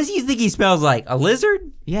 No. What does he think he smells like? A lizard?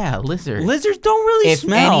 Yeah, a lizard. Lizards don't really If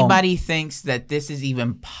smell. anybody thinks that this is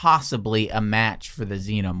even possibly a match for the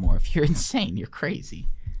Xenomorph, you're insane. You're crazy.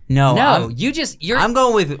 No. No, you're I'm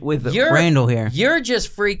going with you're- Randall here. You're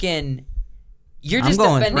just freaking. You're I'm just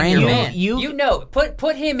going with defending your Randall. man. You- You know,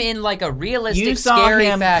 put him in like a realistic, You saw scary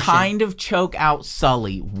him fashion. kind of choke out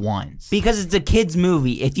Sully once. Because it's a kid's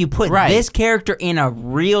movie. If you put Right. this character in a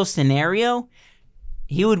real scenario,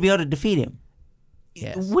 he would be able to defeat him.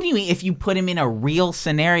 Yes. What do you mean if you put him in a real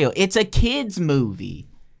scenario? It's a kid's movie.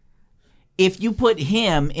 If you put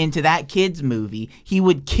him into that kid's movie, he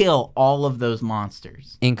would kill all of those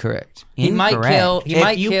monsters. Incorrect. He might Incorrect. kill. He if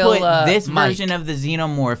might you kill put this Mike. version of the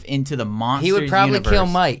Xenomorph into the monsters He would probably universe, kill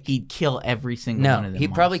Mike. He'd kill every single one No, of them.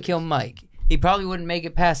 he'd probably kill Mike. He probably wouldn't make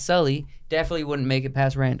it past Sully. Definitely wouldn't make it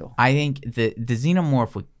past Randall. I think the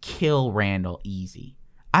Xenomorph would kill Randall easy.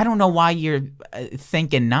 I don't know why you're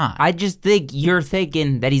thinking not. I just think you're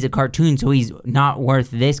thinking that he's a cartoon, so he's not worth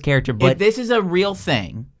this character. But if this is a real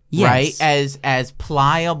thing, Yes. right? As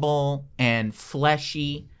pliable and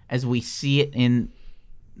fleshy as we see it in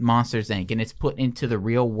Monsters Inc., and it's put into the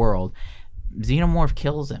real world, Xenomorph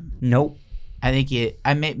kills him. nope. I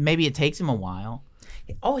think maybe it takes him a while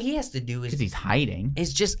All he has to do because is he's hiding.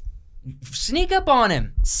 just sneak up on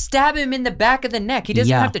him, stab him in the back of the neck. He doesn't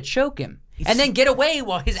Yeah. have to choke him, and then get away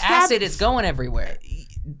while his acid is going everywhere.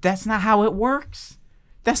 That's not how it works.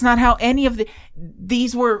 That's not how any of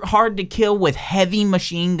these were hard to kill with heavy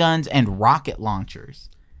machine guns and rocket launchers.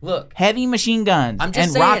 Look, Heavy machine guns I'm just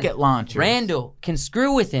and saying, rocket launchers. Randall can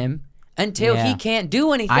screw with him until he Yeah. can't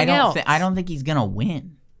do anything I else. don't think he's gonna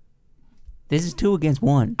win. This is 2 against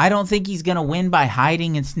 1. I don't think he's gonna win by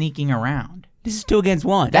hiding and sneaking around. This is 2 against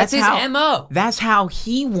 1. That's his how- MO. That's how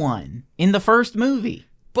he won in the first movie.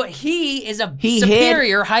 But he is a He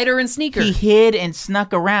superior hider and sneaker. He hid and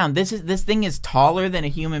snuck around. This thing is taller than a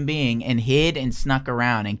human being and hid and snuck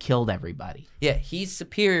around and killed everybody. Yeah, he's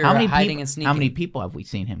superior How many at hiding people? and sneaking. How many people have we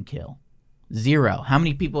seen him kill? 0. How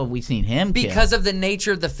many people have we seen him kill? Because of the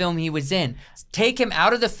nature of the film he was in. Take him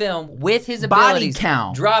out of the film with his Body abilities.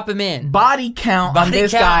 count. Drop him in. Body count on Body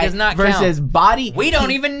this count guy does not versus count. body. We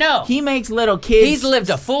don't even know. He makes little kids. He's lived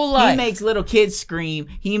a full life. He makes little kids scream.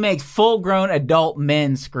 He makes full-grown adult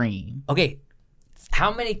men scream. Okay,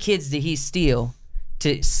 How many kids did he steal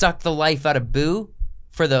to suck the life out of Boo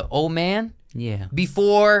for the old man Yeah.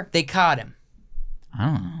 before they caught him? I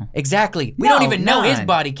don't know. Exactly. We don't even know his None.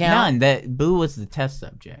 body count. None. That Boo was the test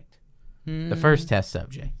subject. The first test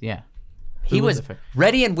subject. Yeah. He Boo was the first.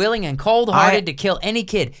 ready and willing and cold-hearted I- to kill any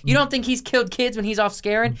kid. You don't think he's killed kids when he's off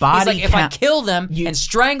scaring? Body he's like, if I count- kill them and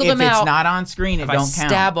strangle them If it's out, not on screen, it if I don't count.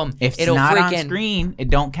 stab 'em, if it's it'll not on freaking- screen, it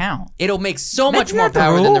don't count. it'll make so much That's more not the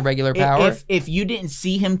power than rule. the regular power. If you didn't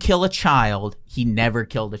see him kill a child, he never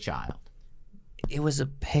killed a child. It was a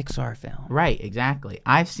Pixar film. Right, exactly.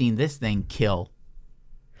 I've seen this thing kill.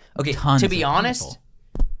 Okay, Tons to be of honest,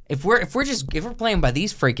 people. if we're playing by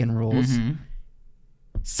these freaking rules, Mm-hmm.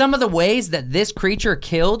 some of the ways that this creature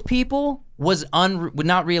killed people was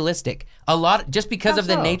not realistic. A lot just because How of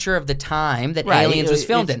the so? nature of the time that Right, Aliens was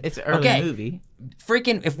filmed in. It's an early movie.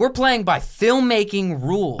 Freaking, if we're playing by filmmaking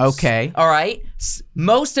rules, Okay. all right,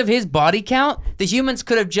 most of his body count, the humans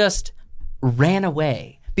could have just ran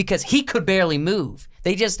away because he could barely move.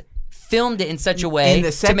 They just filmed it in such a way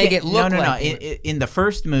to make it look no. like In the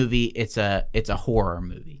first movie, it's a horror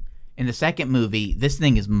movie. In the second movie, this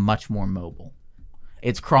thing is much more mobile.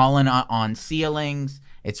 It's crawling on ceilings.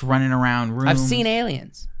 It's running around rooms. I've seen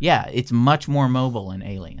Aliens. Yeah, it's much more mobile in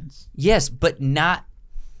Aliens. Yes, but not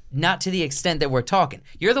to the extent that we're talking.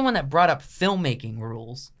 You're the one that brought up filmmaking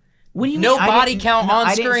rules. What do you No mean? body count on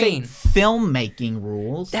I didn't say screen. filmmaking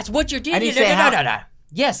rules. That's what you're doing. I didn't say how-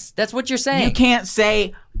 Yes, that's what you're saying. You can't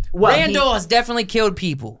say. Well, Randall has definitely killed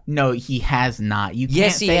people. No, he has not. You can't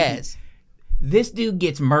Yes, he say has. This dude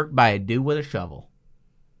gets murked by a dude with a shovel.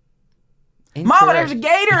 Incorrect. Mama, there's a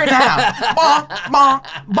gator in the house. Bonk, bonk,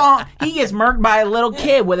 bonk. He gets murked by a little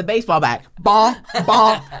kid with a baseball bat. Bonk,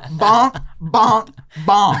 bonk, bonk, bonk,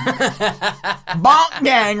 bonk. Bonk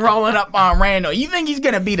gang rolling up on Randall. You think he's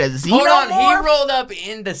going to beat a xenomorph? Hold on, he rolled up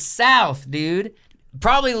in the South, dude.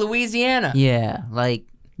 Probably Louisiana. Yeah, like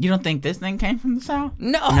You don't think this thing came from the South?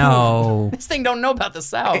 No. This thing don't know about the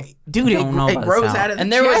South. Dude, don't know it about the grows South. out of the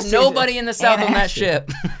And there was chest nobody in the South and on that acid.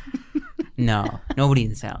 ship. no, nobody in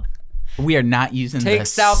the South. We are not using Take the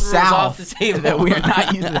South rules off the table. That we are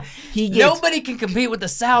not using. He gets, Nobody can compete with the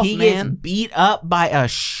South, he gets man. beat up by a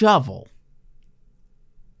shovel.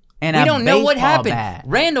 And We a don't know what baseball happened. bat.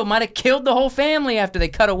 Randall might have killed the whole family after they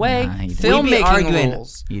cut away. Nah, he didn't. Filmmaking arguing.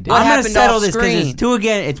 rules. You did. What I'm gonna happened settle off this because screen?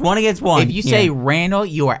 it's it's 1 against 1. If you say Randall,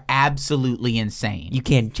 you are absolutely insane. you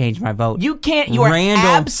can't change my vote. You can't. You are Randall.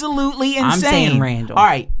 absolutely insane. I'm saying Randall. All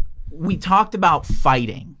right. We talked about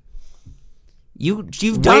fighting.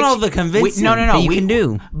 You've done all the convincing No. that you can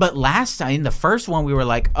do. But last time, in the first one, we were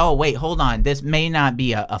like, oh, wait, hold on. This may not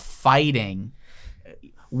be a fighting.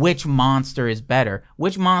 Which monster is better?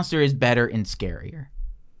 Which monster is better and scarier?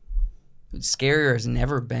 Scarier has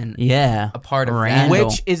never been Yeah, a part of Randall. that.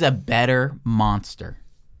 Which is a better monster?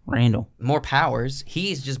 Randall. More powers.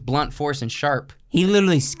 He's just blunt force and sharp. He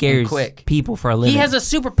literally scares quick. people for a living. He has a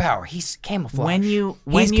superpower. He's camouflage.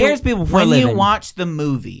 When scares people for a when you living. watch the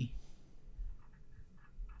movie,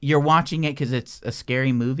 you're watching it because it's a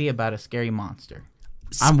scary movie about a scary monster.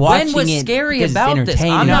 I'm watching when was it scary because it's about this?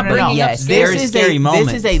 entertaining. I'm not bringing up Yes, scary- there's scary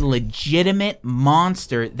moments. This is a legitimate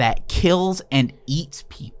monster that kills and eats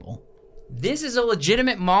people This is a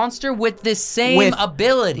legitimate monster with the same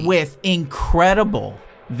ability. with incredible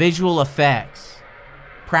visual effects,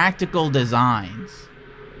 practical designs.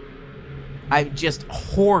 Just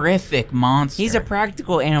horrific monster. He's a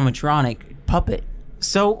practical animatronic puppet.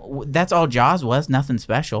 So that's all Jaws was, nothing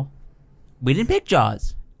special. We didn't pick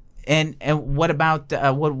Jaws. And what about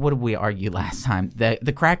what did we argue last time?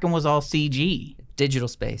 The Kraken was all CG. Digital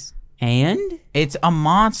space. And It's a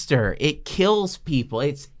monster. It kills people.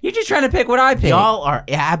 you're just trying to pick what I picked. Y'all are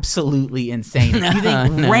absolutely insane. You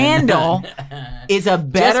think Randall is a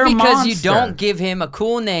better Just because monster? you don't give him a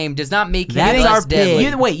cool name does not make him That's less our deadly.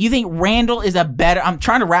 pick. You think Randall is a better? I'm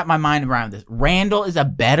trying to wrap my mind around this. Randall is a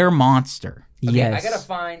better monster. Okay, yes. I gotta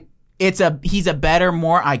find. He's a better,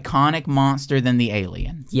 more iconic monster than the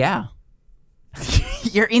alien. Yeah.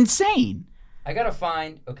 You're insane. I gotta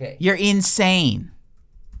find. Okay. You're insane.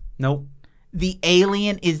 Nope. The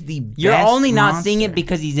alien is the best You're only not monster. seeing it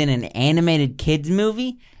because he's in an animated kids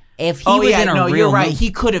movie. If he Oh was yeah, in a no, real you're right. movie,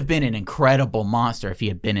 He could have been an incredible monster if he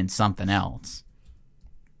had been in something else.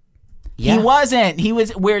 Yeah. He wasn't.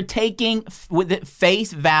 We're taking with it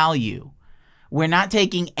face value. We're not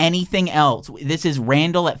taking anything else. This is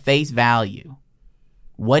Randall at face value.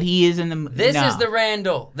 What he is in the This no. is the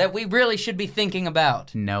Randall that we really should be thinking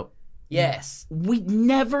about. Nope. Yes. We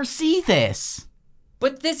never see this.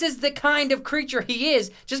 But this is the kind of creature he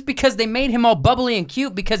is. Just because they made him all bubbly and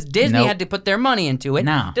cute because Disney Nope. had to put their money into it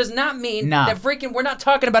does not mean that freaking we're not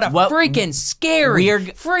talking about a freaking scary,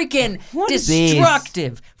 freaking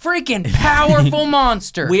destructive, freaking powerful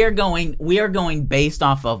monster. We are going based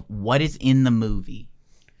off of what is in the movie.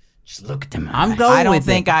 Just look at them. I'm going I don't with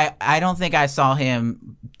think it. I don't think I saw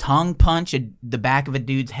him tongue punch the back of a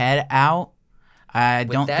dude's head out. I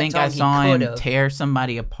don't that think I tongue, he saw him could've. tear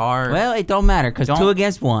somebody apart. Well, it don't matter because 2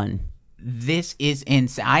 against 1. This is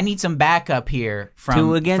insane. I need some backup here 2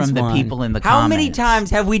 from against the 1. people in the How comments. many times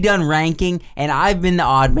have we done ranking and I've been the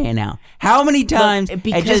odd man out? How many times? And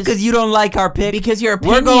just because you don't like our pick, Because your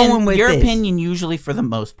we're opinion, going with your this. opinion usually for the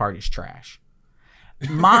most part is trash.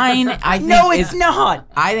 Mine, I think No, it's not.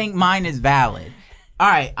 I think mine is valid. All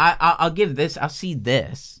right, I'll give this. I'll see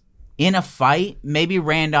this in a fight. Maybe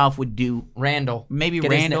Randolph would do. Randall. Maybe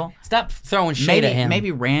Get his Randall. name. Stop throwing shade at him.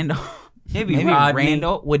 Maybe Randall. Maybe maybe Rodney.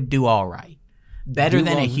 Randall would do all right. Better Do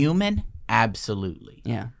than a all- human, absolutely.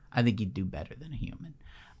 Yeah. I think he'd do better than a human.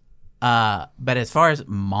 But as far as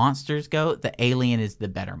monsters go, the alien is the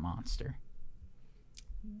better monster.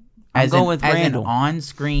 I'm going with as Randall. an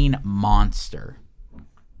on-screen monster.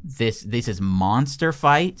 This is monster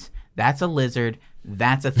fights. That's a lizard.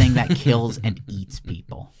 That's a thing that kills and eats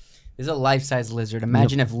people. This is a life-size lizard.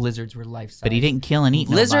 Imagine if lizards were life-size. But he didn't kill and eat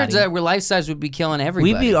Lizards nobody. that were life-size would be killing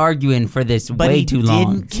everybody. We'd be arguing for this But way he too long.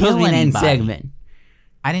 didn't It's supposed to be kill an end anybody. segment.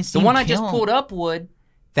 I didn't see the him one I just kill him. pulled up would,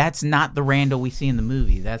 That's not the Randall we see in the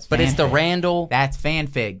movie. That's but it's the fanfic. Randall. That's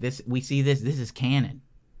fanfic. This we see this. This is canon.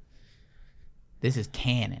 This is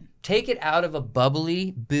canon. Take it out of a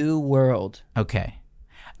bubbly boo world. Okay.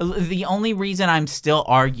 The only reason I'm still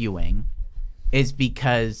arguing is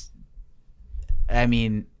because, I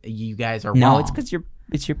mean, you guys are No, wrong. it's because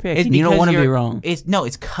it's your pick. It's and you don't because want to be you're- wrong. It's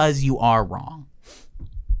because you are wrong.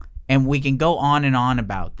 And we can go on and on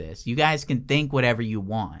about this. You guys can think whatever you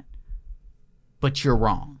want, but you're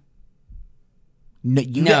wrong. No,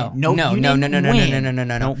 you didn't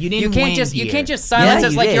win. You can't just silence Yeah,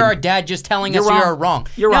 us you like did. you're our dad just telling You're us wrong. you're wrong.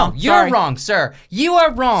 You're No, wrong. you're Sorry. wrong, sir. You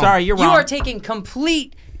are wrong. Sorry, you're You wrong. are taking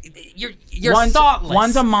complete. You're one's, thoughtless.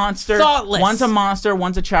 One's a monster. Thoughtless. One's a monster.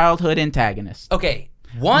 One's a childhood antagonist. Okay.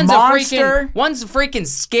 One's Monster. one's a freaking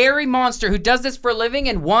scary monster who does this for a living,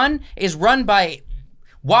 and one is run by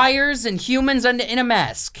wires and humans in a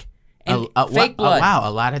mask and fake blood. Wow,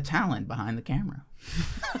 a lot of talent behind the camera.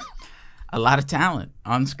 A lot of talent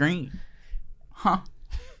on screen. Huh.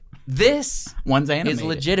 This One's animated. is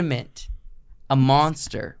legitimate. A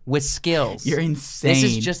monster with skills. You're insane. This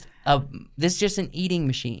is just an eating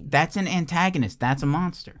machine. That's an antagonist. That's a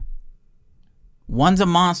monster. One's a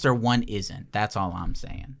monster, one isn't. That's all I'm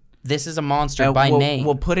saying. This is a monster by name.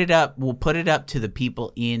 We'll put it up. We'll put it up to the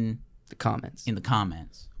people in the comments. the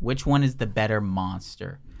comments. Which one is the better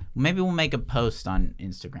monster? Maybe we'll make a post on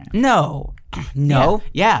Instagram. No. No.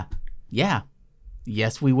 Yeah.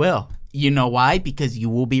 Yes, we will. You know why? Because you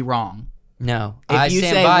will be wrong. No, If I you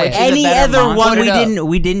stand say by which it. is Any better other monster? one Put it up.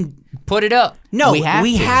 we didn't. Put it up. No, We have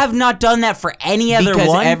to. have not done that for any other Because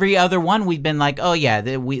one. every other one we've been like, oh yeah,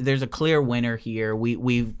 there's a clear winner here.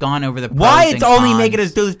 We've gone over the pros Why and it's only cons. making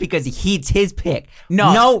us do this because it's his pick.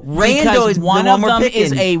 No, Rando because is one the of one we're them picking.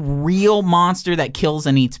 is a real monster that kills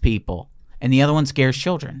and eats people, and the other one scares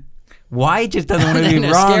children. Why it just doesn't want to be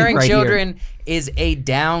No, wrong scaring right children is a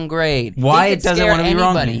downgrade. Why He it could doesn't scare wanna be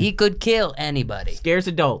wrong anybody. then? He could kill anybody. Scares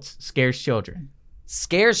adults, scares children.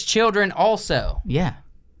 Scares children also Yeah,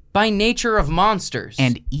 by nature of monsters.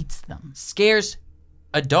 and eats them. scares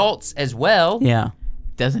adults as well. here. Yeah.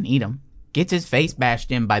 Doesn't eat them. Gets his face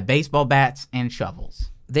bashed in by baseball bats and shovels.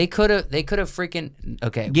 They could have freaking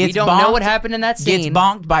okay. we Gets don't know bonked- what happened in that Gets scene.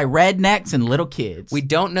 bonked by rednecks and little kids. We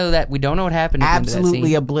don't know that. We don't know what happened at the end of that Absolutely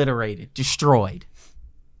scene. obliterated, destroyed.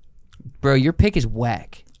 Bro, your pick is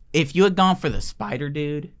whack. If you had gone for the spider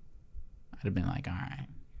dude, I'd have been like, all right.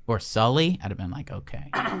 Or Sully, I'd have been like, okay,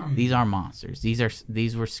 these are monsters.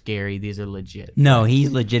 These were scary. These are legit. No,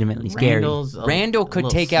 he's legitimately scary. Randall could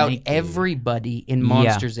take out everybody in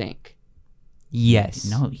Monsters Inc. Yes.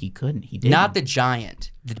 No, he couldn't. He didn't. Not the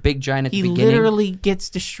giant, the big giant at the He beginning. literally gets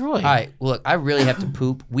destroyed. All right, look, I really have to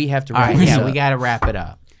poop. We have to All wrap right, this yeah, up. we got to wrap it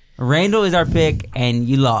up. Randall is our pick, and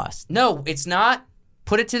you lost. No, it's not.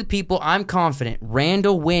 Put it to the people. I'm confident.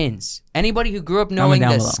 Randall wins. Anybody who grew up knowing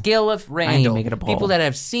down the below. skill of Randall, making a poll. people that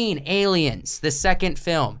have seen Aliens, the second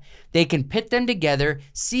film, they can pit them together,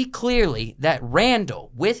 see clearly that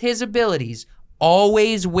Randall, with his abilities,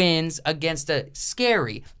 always wins against a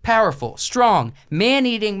scary, powerful, strong,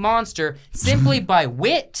 man-eating monster simply by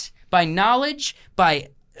wit, by knowledge, by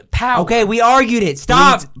power. Okay, we argued it.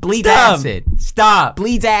 Stop. Bleeds Stop. acid. Stop.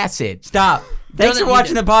 Bleeds acid. Stop. Thanks for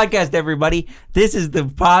watching the podcast, everybody. This is the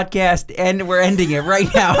podcast, and we're ending it right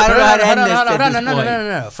now. I don't know how to end this at this point.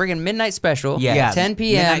 No. Friggin' midnight special. Yeah. 10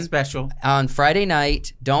 p.m. Midnight special. on Friday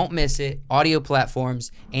night. Don't miss it. Audio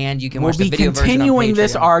platforms, and you can We'll watch the be video version on continuing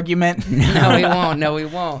this Patreon. argument. No, we won't. No, we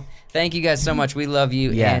won't. Thank you guys so much. We love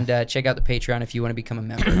you. Yeah. And check out the Patreon if you want to become a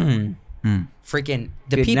member. Freaking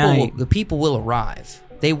the Good people. night. The people will arrive.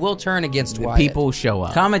 They will turn against Wyatt. People show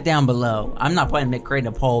up. Comment down below. I'm not planning to create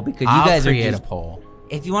a poll because you I'll guys are create just... a poll.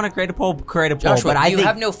 If you want to create a poll, create a poll. Joshua, But I you think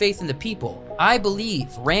have no faith in the people. I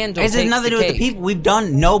believe Randall This has takes nothing to do with the cake. people. We've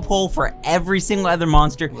done no poll for every single other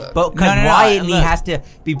monster, but because No, Wyatt and me look, has to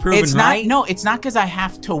be proven It's right. not. No, it's not because I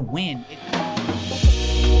have to win.